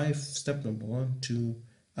 5 step number 1, 2,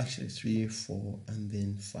 actually 3, 4, and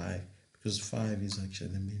then 5. Because 5 is actually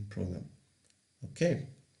the main program. Okay,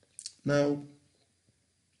 now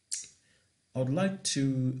I would like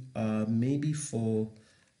to maybe for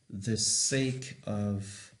the sake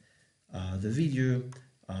of the video,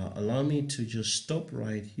 allow me to just stop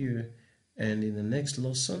right here, and in the next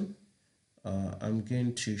lesson I'm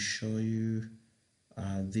going to show you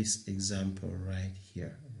this example right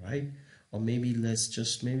here, right? Or maybe let's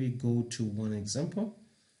just maybe go to one example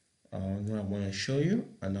that I want to show you,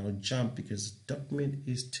 and I'll jump because the document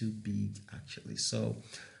is too big actually. So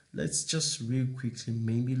let's just real quickly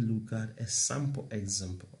maybe look at a sample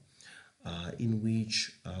example in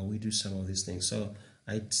which we do some of these things. So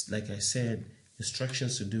like I said,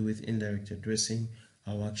 instructions to do with indirect addressing,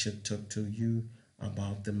 I'll actually talk to you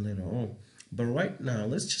about them later on. But right now,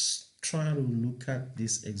 let's just try to look at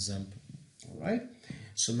this example. All right.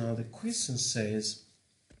 So now the question says,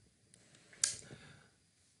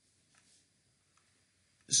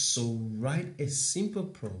 so write a simple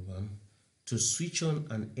program to switch on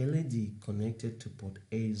an LED connected to port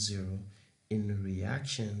A0 in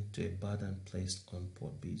reaction to a button placed on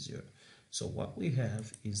port B0. So what we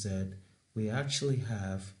have is that we actually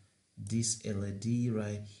have this LED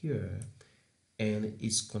right here, and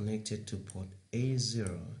it's connected to port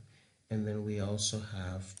A0, and then we also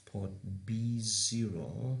have port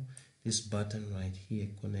B0, this button right here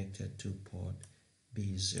connected to port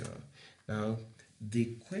B0. Now the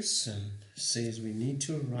question says we need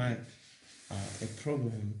to write a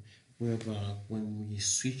program whereby when we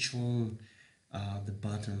switch on the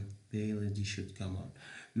button, the LED should come on.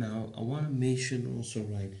 Now I want to mention also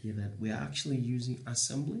right here that we're actually using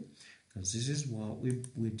assembly, because this is what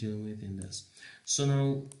we're dealing with in this. So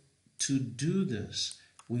now to do this,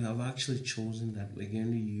 we have actually chosen that we're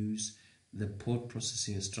going to use the port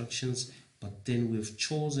processing instructions, but then we've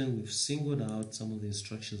singled out some of the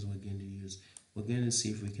instructions we're going to use. We're going to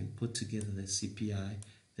see if we can put together the CPI,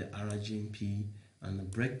 the RGMP and the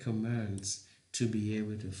break commands to be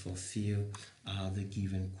able to fulfill the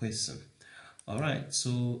given question. Alright,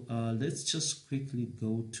 so let's just quickly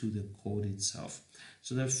go to the code itself.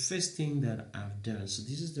 So the first thing that I've done, so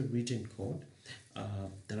this is the written code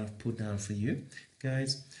that I've put down for you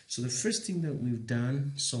guys. So the first thing that we've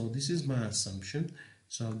done, so this is my assumption.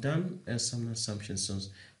 So I've done some assumptions. So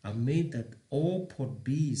I've made that all port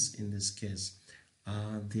B's in this case,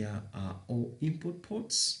 they are all input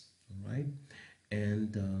ports, all right,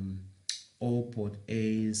 and all port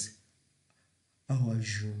A's, I'll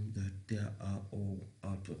assume that there are all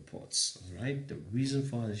output ports. All right, the reason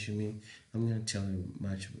for assuming, I'm going to tell you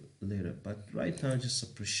much later, but right now just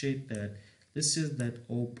appreciate that this is that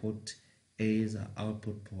all port A's are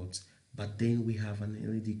output ports, but then we have an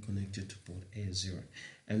LED connected to port A0,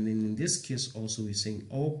 and then in this case also we're saying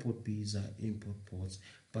all port B's are input ports,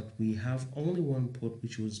 but we have only one port,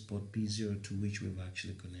 which was port B0, to which we've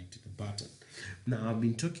actually connected the button. Now I've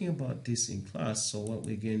been talking about this in class, so what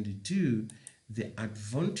we're going to do, the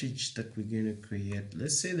advantage that we're going to create,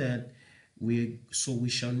 let's say that we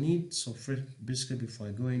shall need, so first, basically before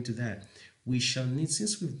I go into that, we shall need,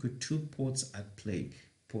 since we've got two ports at play,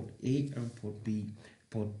 port A and port B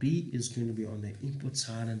is going to be on the input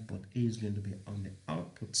side and port A is going to be on the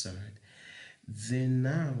output side. Then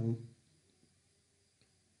now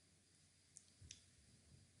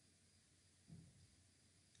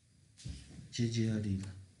GGRD.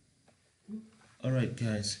 All right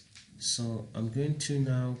guys, so I'm going to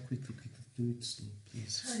now quickly do it slow,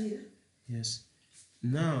 please. Yes.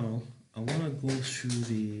 Now I want to go through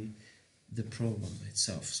the problem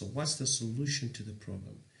itself. So what's the solution to the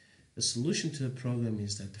problem? The solution to the problem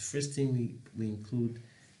is that the first thing we include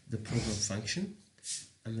the program function,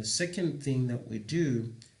 and the second thing that we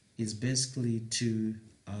do is basically to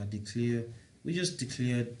declare, we just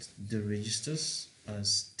declared the registers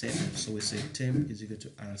as temp. So we say temp is equal to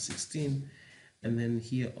R16, and then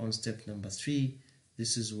here on step number 3,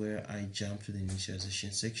 this is where I jump to the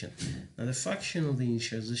initialization section. Now the function of the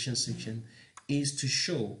initialization section is to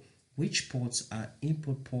show which ports are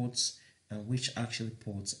input ports and which actually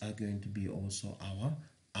ports are going to be also our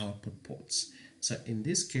output ports. So in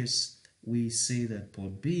this case, we say that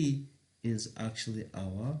port B is actually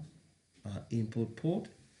our input port,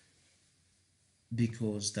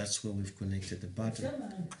 because that's where we've connected the button.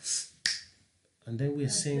 And then we're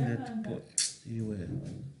saying that port,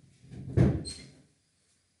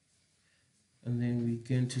 and then we're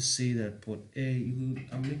going to say that port A,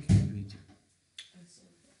 I'm making a video.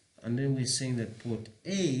 And then we're saying that port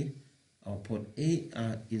A, our port A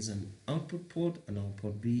is an output port, and our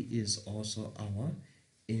port B is also our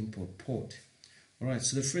input port. Alright,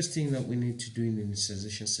 so the first thing that we need to do in the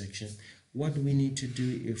initialization section, what do we need to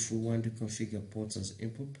do if we want to configure ports as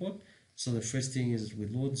input port? So the first thing is we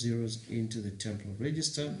load zeros into the temporal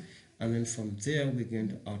register, and then from there we're going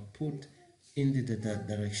to output in the data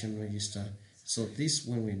direction register. So this,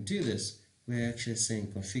 when we do this, we're actually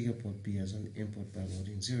saying configure port B as an input by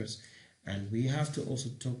loading zeros. And we have to also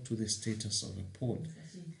talk to the status of a port.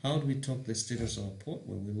 How do we talk the status of a port?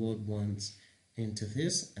 Well, we load ones into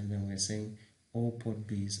this, and then we're saying all port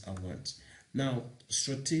B's are ones. Now,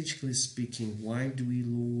 strategically speaking, why do we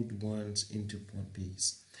load ones into port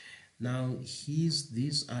B's? Now,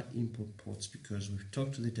 these are input ports because we've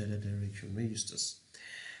talked to the data direction registers.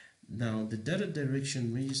 Now, the data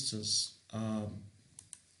direction registers are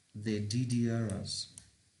the DDRs.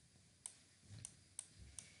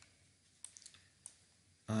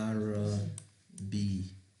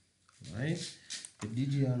 RB, right? The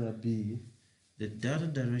DDRB, the data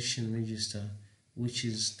direction register, which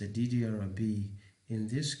is the DDRB. In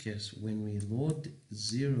this case, when we load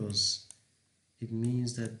zeros, it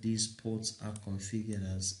means that these ports are configured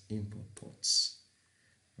as input ports,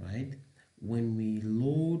 right? When we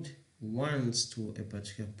load ones to a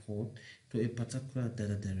particular port, to a particular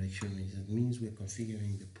data direction register, it means we're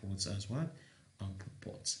configuring the ports as what? Output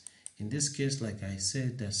ports. In this case, like I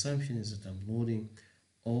said, the assumption is that I'm loading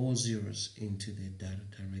all zeros into the data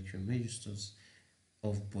direction registers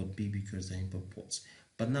of port B because they're input ports.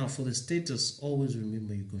 But now for the status, always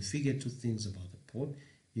remember you configure two things about the port.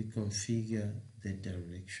 You configure the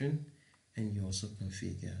direction and you also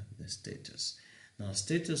configure the status. Now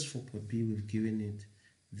status for port B, we've given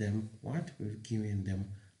them what? We've given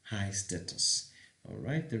them high status.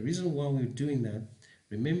 Alright, the reason why we're doing that,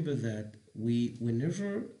 remember that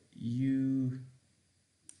whenever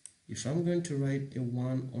if I'm going to write a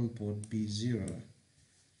 1 on port B0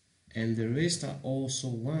 and the rest are also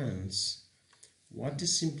 1s, what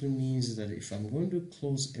this simply means is that if I'm going to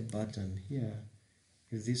close a button here,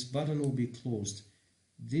 if this button will be closed,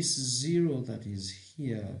 this 0 that is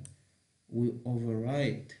here will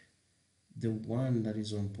override the 1 that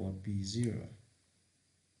is on port B0.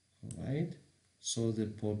 Alright, so the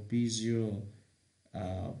port B0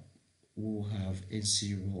 will have a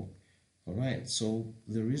 0. Alright, so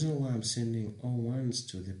the reason why I'm sending all ones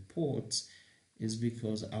to the ports is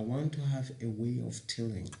because I want to have a way of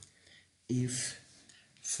telling if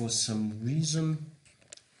for some reason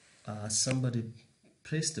somebody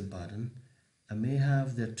pressed the button. I may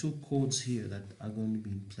have the two codes here that are going to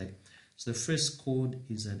be in play. So the first code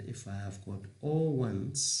is that if I have got all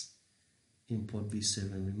ones in port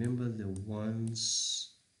B7, remember the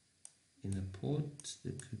ones in a port,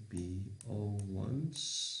 there could be all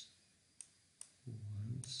ones,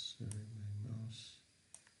 sorry, my mouse,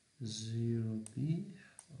 0B,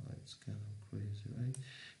 oh, it's kind of crazy, right?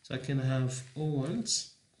 So I can have all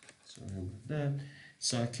ones, sorry about that,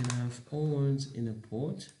 so I can have all ones in a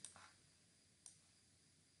port.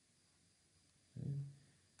 Okay.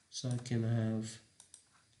 So I can have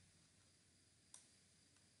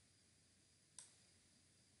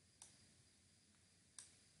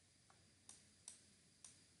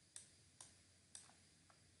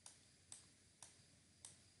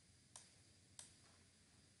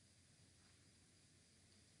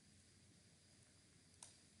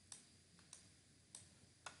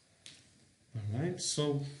alright,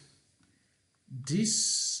 so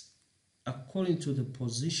this, according to the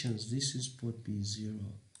positions, this is port B0,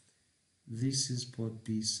 this is port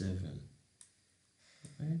B7.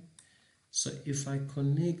 Okay? So if I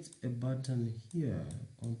connect a button here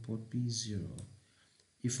on port B0,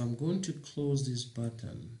 if I'm going to close this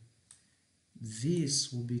button,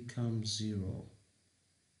 this will become 0.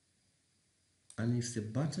 And if the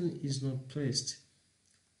button is not pressed,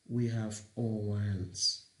 we have all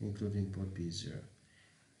ones, including port B0.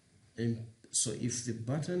 And so if the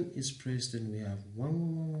button is pressed, then we have 1,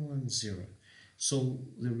 1, 1, 1, 0. So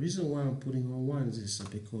the reason why I'm putting all ones is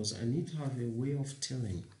because I need to have a way of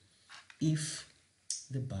telling if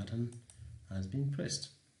the button has been pressed.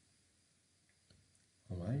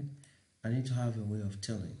 Alright, I need to have a way of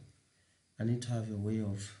telling. I need to have a way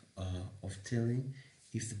of telling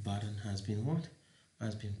if the button has been what?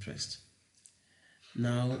 Has been pressed.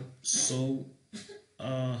 Now, so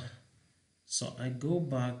I go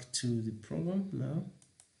back to the program now.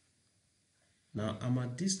 Now I'm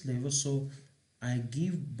at this level, so I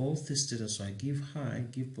give both the status. So I give high,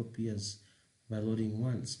 give port B as by loading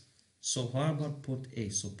ones. So how about port A?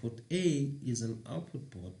 So port A is an output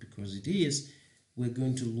port because it is. We're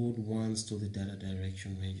going to load ones to the data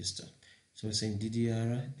direction register. So we're saying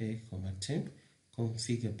DDR A, temp,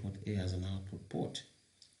 configure port A as an output port,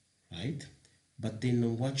 right? But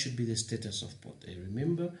then what should be the status of port A?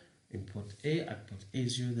 Remember, in port A, at port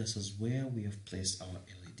A0, this is where we have placed our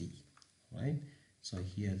LED, right? So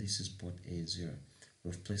here, this is port A0.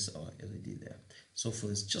 We've placed our LED there. So for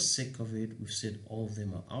this just sake of it, we've said all of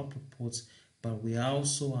them are output ports, but we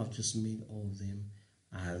also have just made all of them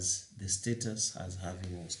as the status, as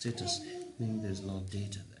having all status, meaning there's no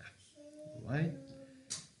data there, right?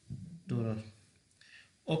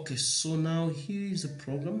 Okay, so now here is the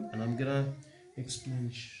program, and I'm going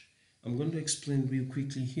to explain real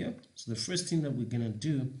quickly here. So the first thing that we're going to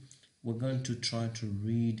do, we're going to try to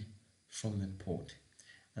read from the port.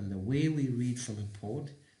 And the way we read from a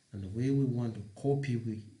port and the way we want to copy,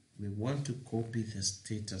 we want to copy the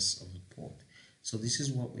status of the port. So this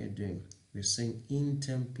is what we're doing. We're saying in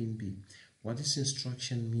temp pin B. What this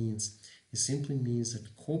instruction means, it simply means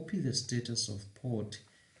that copy the status of port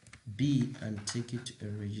B and take it to a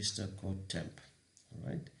register called temp. All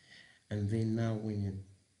right. And then now when you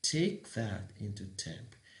take that into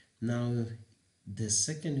temp, now the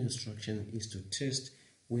second instruction is to test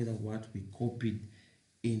whether what we copied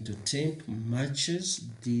into temp matches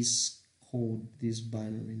this code, this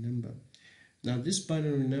binary number. Now this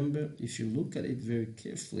binary number, if you look at it very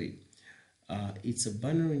carefully, it's a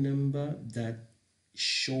binary number that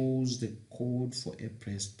shows the code for a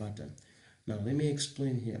pressed button. Now let me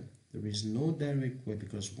explain here. There is no direct way,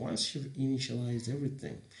 because once you've initialized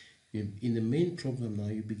everything, in the main program now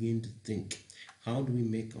you begin to think, how do we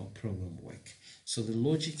make our program work? So the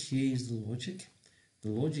logic here is the logic. The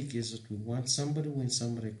logic is that we want somebody, when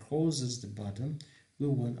somebody closes the button, we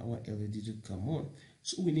want our LED to come on.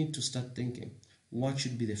 So we need to start thinking, what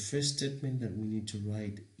should be the first statement that we need to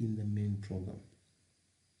write in the main program?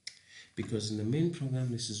 Because in the main program,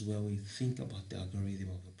 this is where we think about the algorithm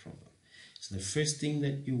of the program. So the first thing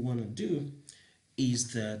that you want to do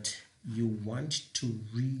is that you want to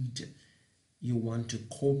read, you want to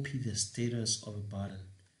copy the status of a button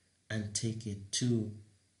and take it to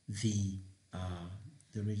the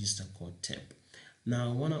register called temp. Now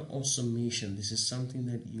I want to also mention, this is something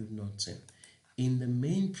that you've not seen. In the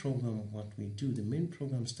main program, what we do, the main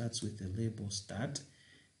program starts with the label start,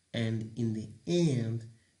 and in the end,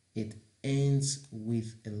 it ends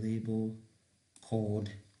with a label called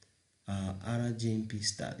RJMP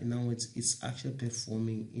start. In other words, it's actually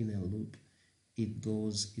performing in a loop.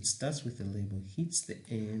 It starts with a label, hits the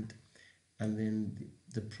end, and then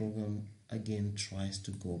the program again tries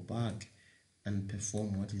to go back and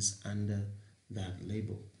perform what is under that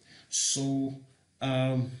label. So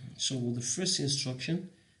the first instruction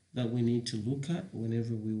that we need to look at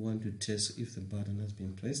whenever we want to test if the button has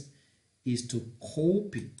been pressed is to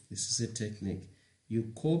copy. This is a technique.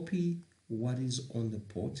 You copy what is on the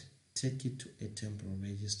port, take it to a temporal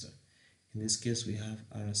register. In this case, we have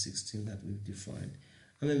R16 that we've defined.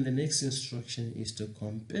 And then the next instruction is to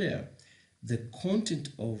compare the content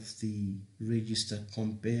of the register,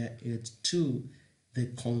 compare it to the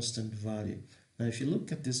constant value. Now, if you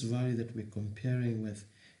look at this value that we're comparing with,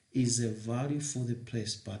 is a value for the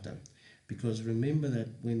press button. Because remember that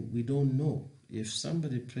when we don't know, if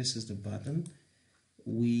somebody presses the button,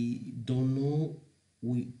 we don't know,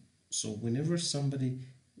 so whenever somebody,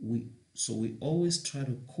 we always try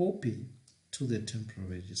to copy to the temporal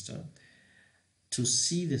register to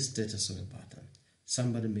see the status of a button.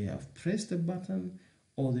 Somebody may have pressed the button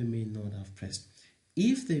or they may not have pressed.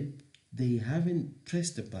 If they haven't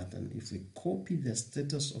pressed the button, if we copy the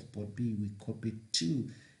status of port B, we copy to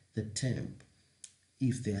the temp.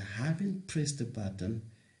 If they haven't pressed the button,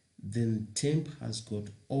 then temp has got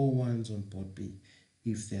all ones on port B.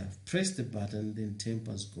 If they have pressed the button, then temp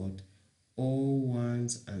has got all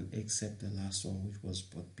ones and except the last one, which was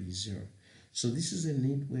port B0. So this is a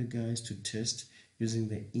neat way, guys, to test using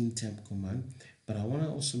the intemp command. But I want to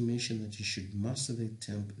also mention that you should master the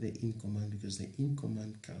in command, because the in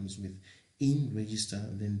command comes with in register,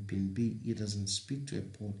 then pin B. It doesn't speak to a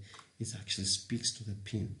port, it actually speaks to the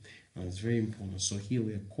pin. And it's very important. So here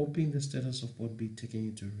we are copying the status of port B, taking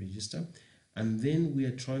it to a register, and then we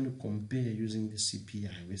are trying to compare using the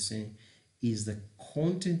CPI. We're saying, is the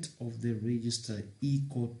content of the register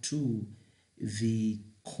equal to the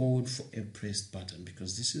code for a pressed button?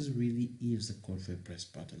 Because this is the code for a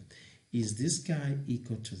pressed button. Is this guy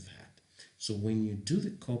equal to that? So when you do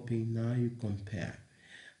the copying, now you compare.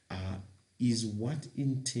 Is what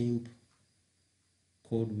in temp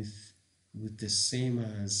code with the same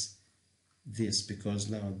as this? Because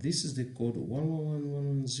now this is the code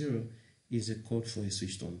 111110 is a code for a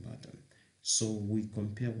switched on button. So we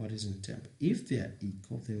compare what is in temp. If they are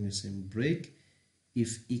equal, then we say break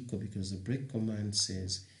if equal, because the break command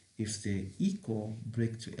says if they're equal,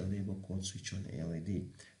 break to a label called switch on LED.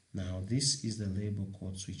 Now this is the label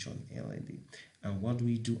called switch on LED. And what do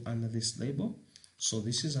we do under this label? So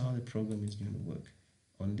this is how the program is going to work.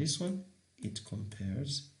 On this one, it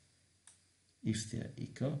compares if they're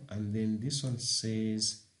equal, and then this one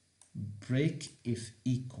says break if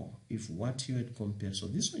equal, if what you had compared. So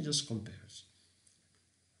this one just compares.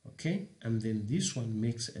 Okay, and then this one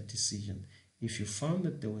makes a decision. If you found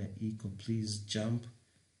that they were equal, please jump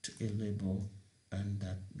to a label, and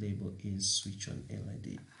that label is switch on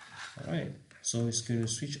LED. All right, so it's going to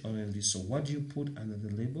switch on LED. So what do you put under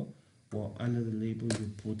the label? Well, under the label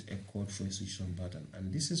you put a code for a switch on button,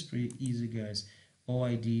 and this is pretty easy, guys. All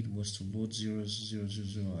I did was to load 0, 0, 0,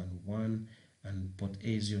 0 and 1 and port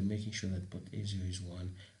A0, making sure that port A0 is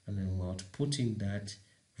 1, and then we're outputting that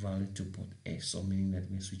value to port A, so meaning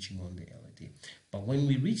that we're switching on the LED. But when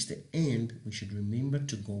we reach the end, we should remember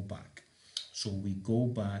to go back. So we go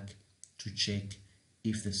back to check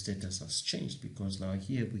if the status has changed, because now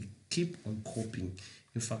here we keep on copying.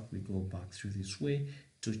 In fact, we go back through this way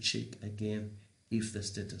to check again if the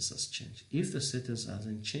status has changed. If the status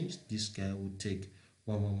hasn't changed, this guy would take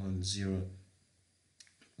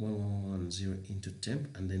 1110 into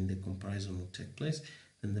temp, and then the comparison will take place.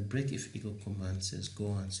 Then the break if equal command says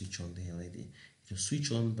go and switch on the LED. It will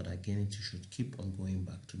switch on, but again it should keep on going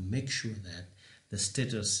back to make sure that the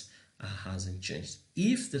status hasn't changed.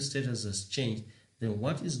 If the status has changed, then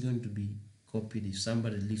what is going to be copied? If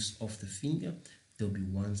somebody lifts off the finger, there will be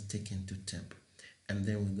ones taken to temp, and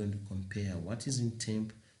then we're going to compare what is in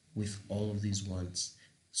temp with all of these ones.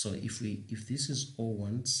 So if this is all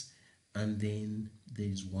ones and then there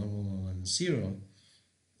is 1110,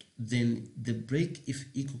 then the break if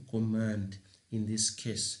equal command in this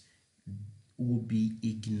case will be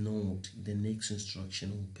ignored. The next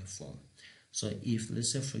instruction will perform. So if,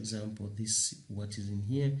 let's say for example, this what is in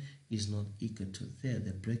here is not equal to there,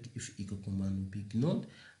 the break if equal command will be ignored,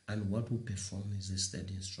 and what will perform is the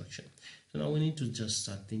steady instruction. So now we need to just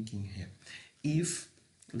start thinking here. If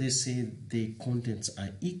let's say the contents are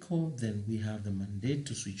equal, then we have the mandate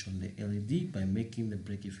to switch on the LED by making the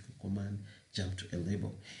break if equal command jump to a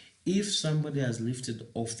label. If somebody has lifted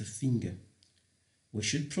off the finger, we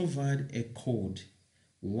should provide a code.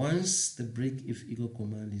 Once the break if equal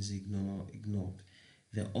command is ignored,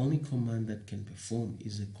 the only command that can perform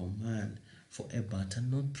is a command for a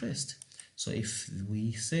button not pressed. So if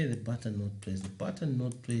we say the button not pressed, the button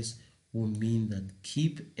not pressed will mean that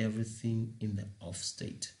keep everything in the off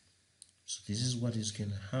state. So this is what is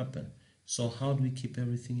going to happen. So how do we keep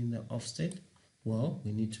everything in the off state? Well,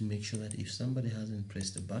 we need to make sure that if somebody hasn't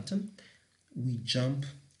pressed the button, we jump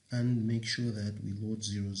and make sure that we load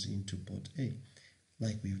zeros into port A,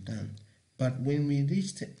 like we've done. But when we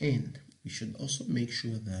reach the end, we should also make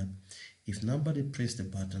sure that if nobody pressed the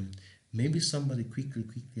button, maybe somebody quickly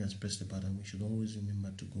has pressed the button, we should always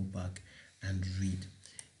remember to go back and read.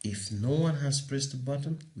 If no one has pressed the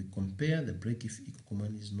button, we compare, the break if equal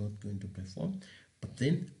command is not going to perform, but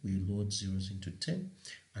then we load zeros into 10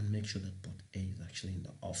 and make sure that port A is actually in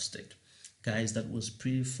the off state. Guys, that was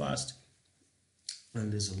pretty fast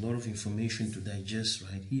and there's a lot of information to digest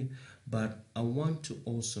right here, but I want to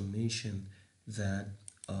also mention that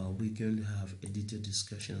we're going to have a detailed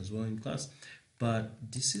discussion as well in class, but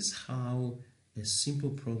this is how a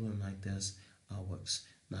simple program like this works.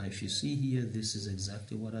 Now if you see here, this is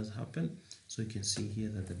exactly what has happened. So you can see here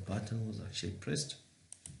that the button was actually pressed.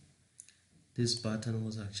 This button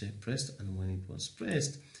was actually pressed, and when it was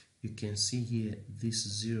pressed, you can see here this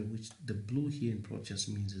 0, which the blue here in Proteus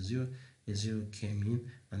means a 0 came in,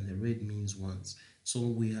 and the red means ones. So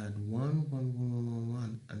we had 1 1 1 1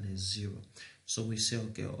 1 and a 0. So we say,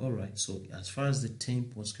 okay, all right, so as far as the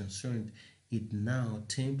temp was concerned, it now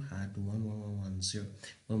temp had 1 1 1 1 0.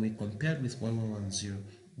 When we compared with 1 1 1 0,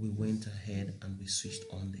 we went ahead and we switched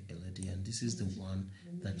on the LED, and this is the one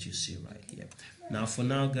that you see right here. Now for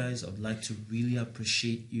now, guys, I'd like to really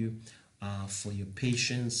appreciate you for your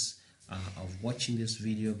patience of watching this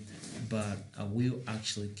video, but I will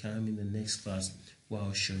actually come in the next class where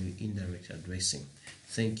I'll show you indirect addressing.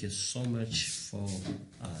 Thank you so much for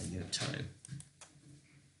your time.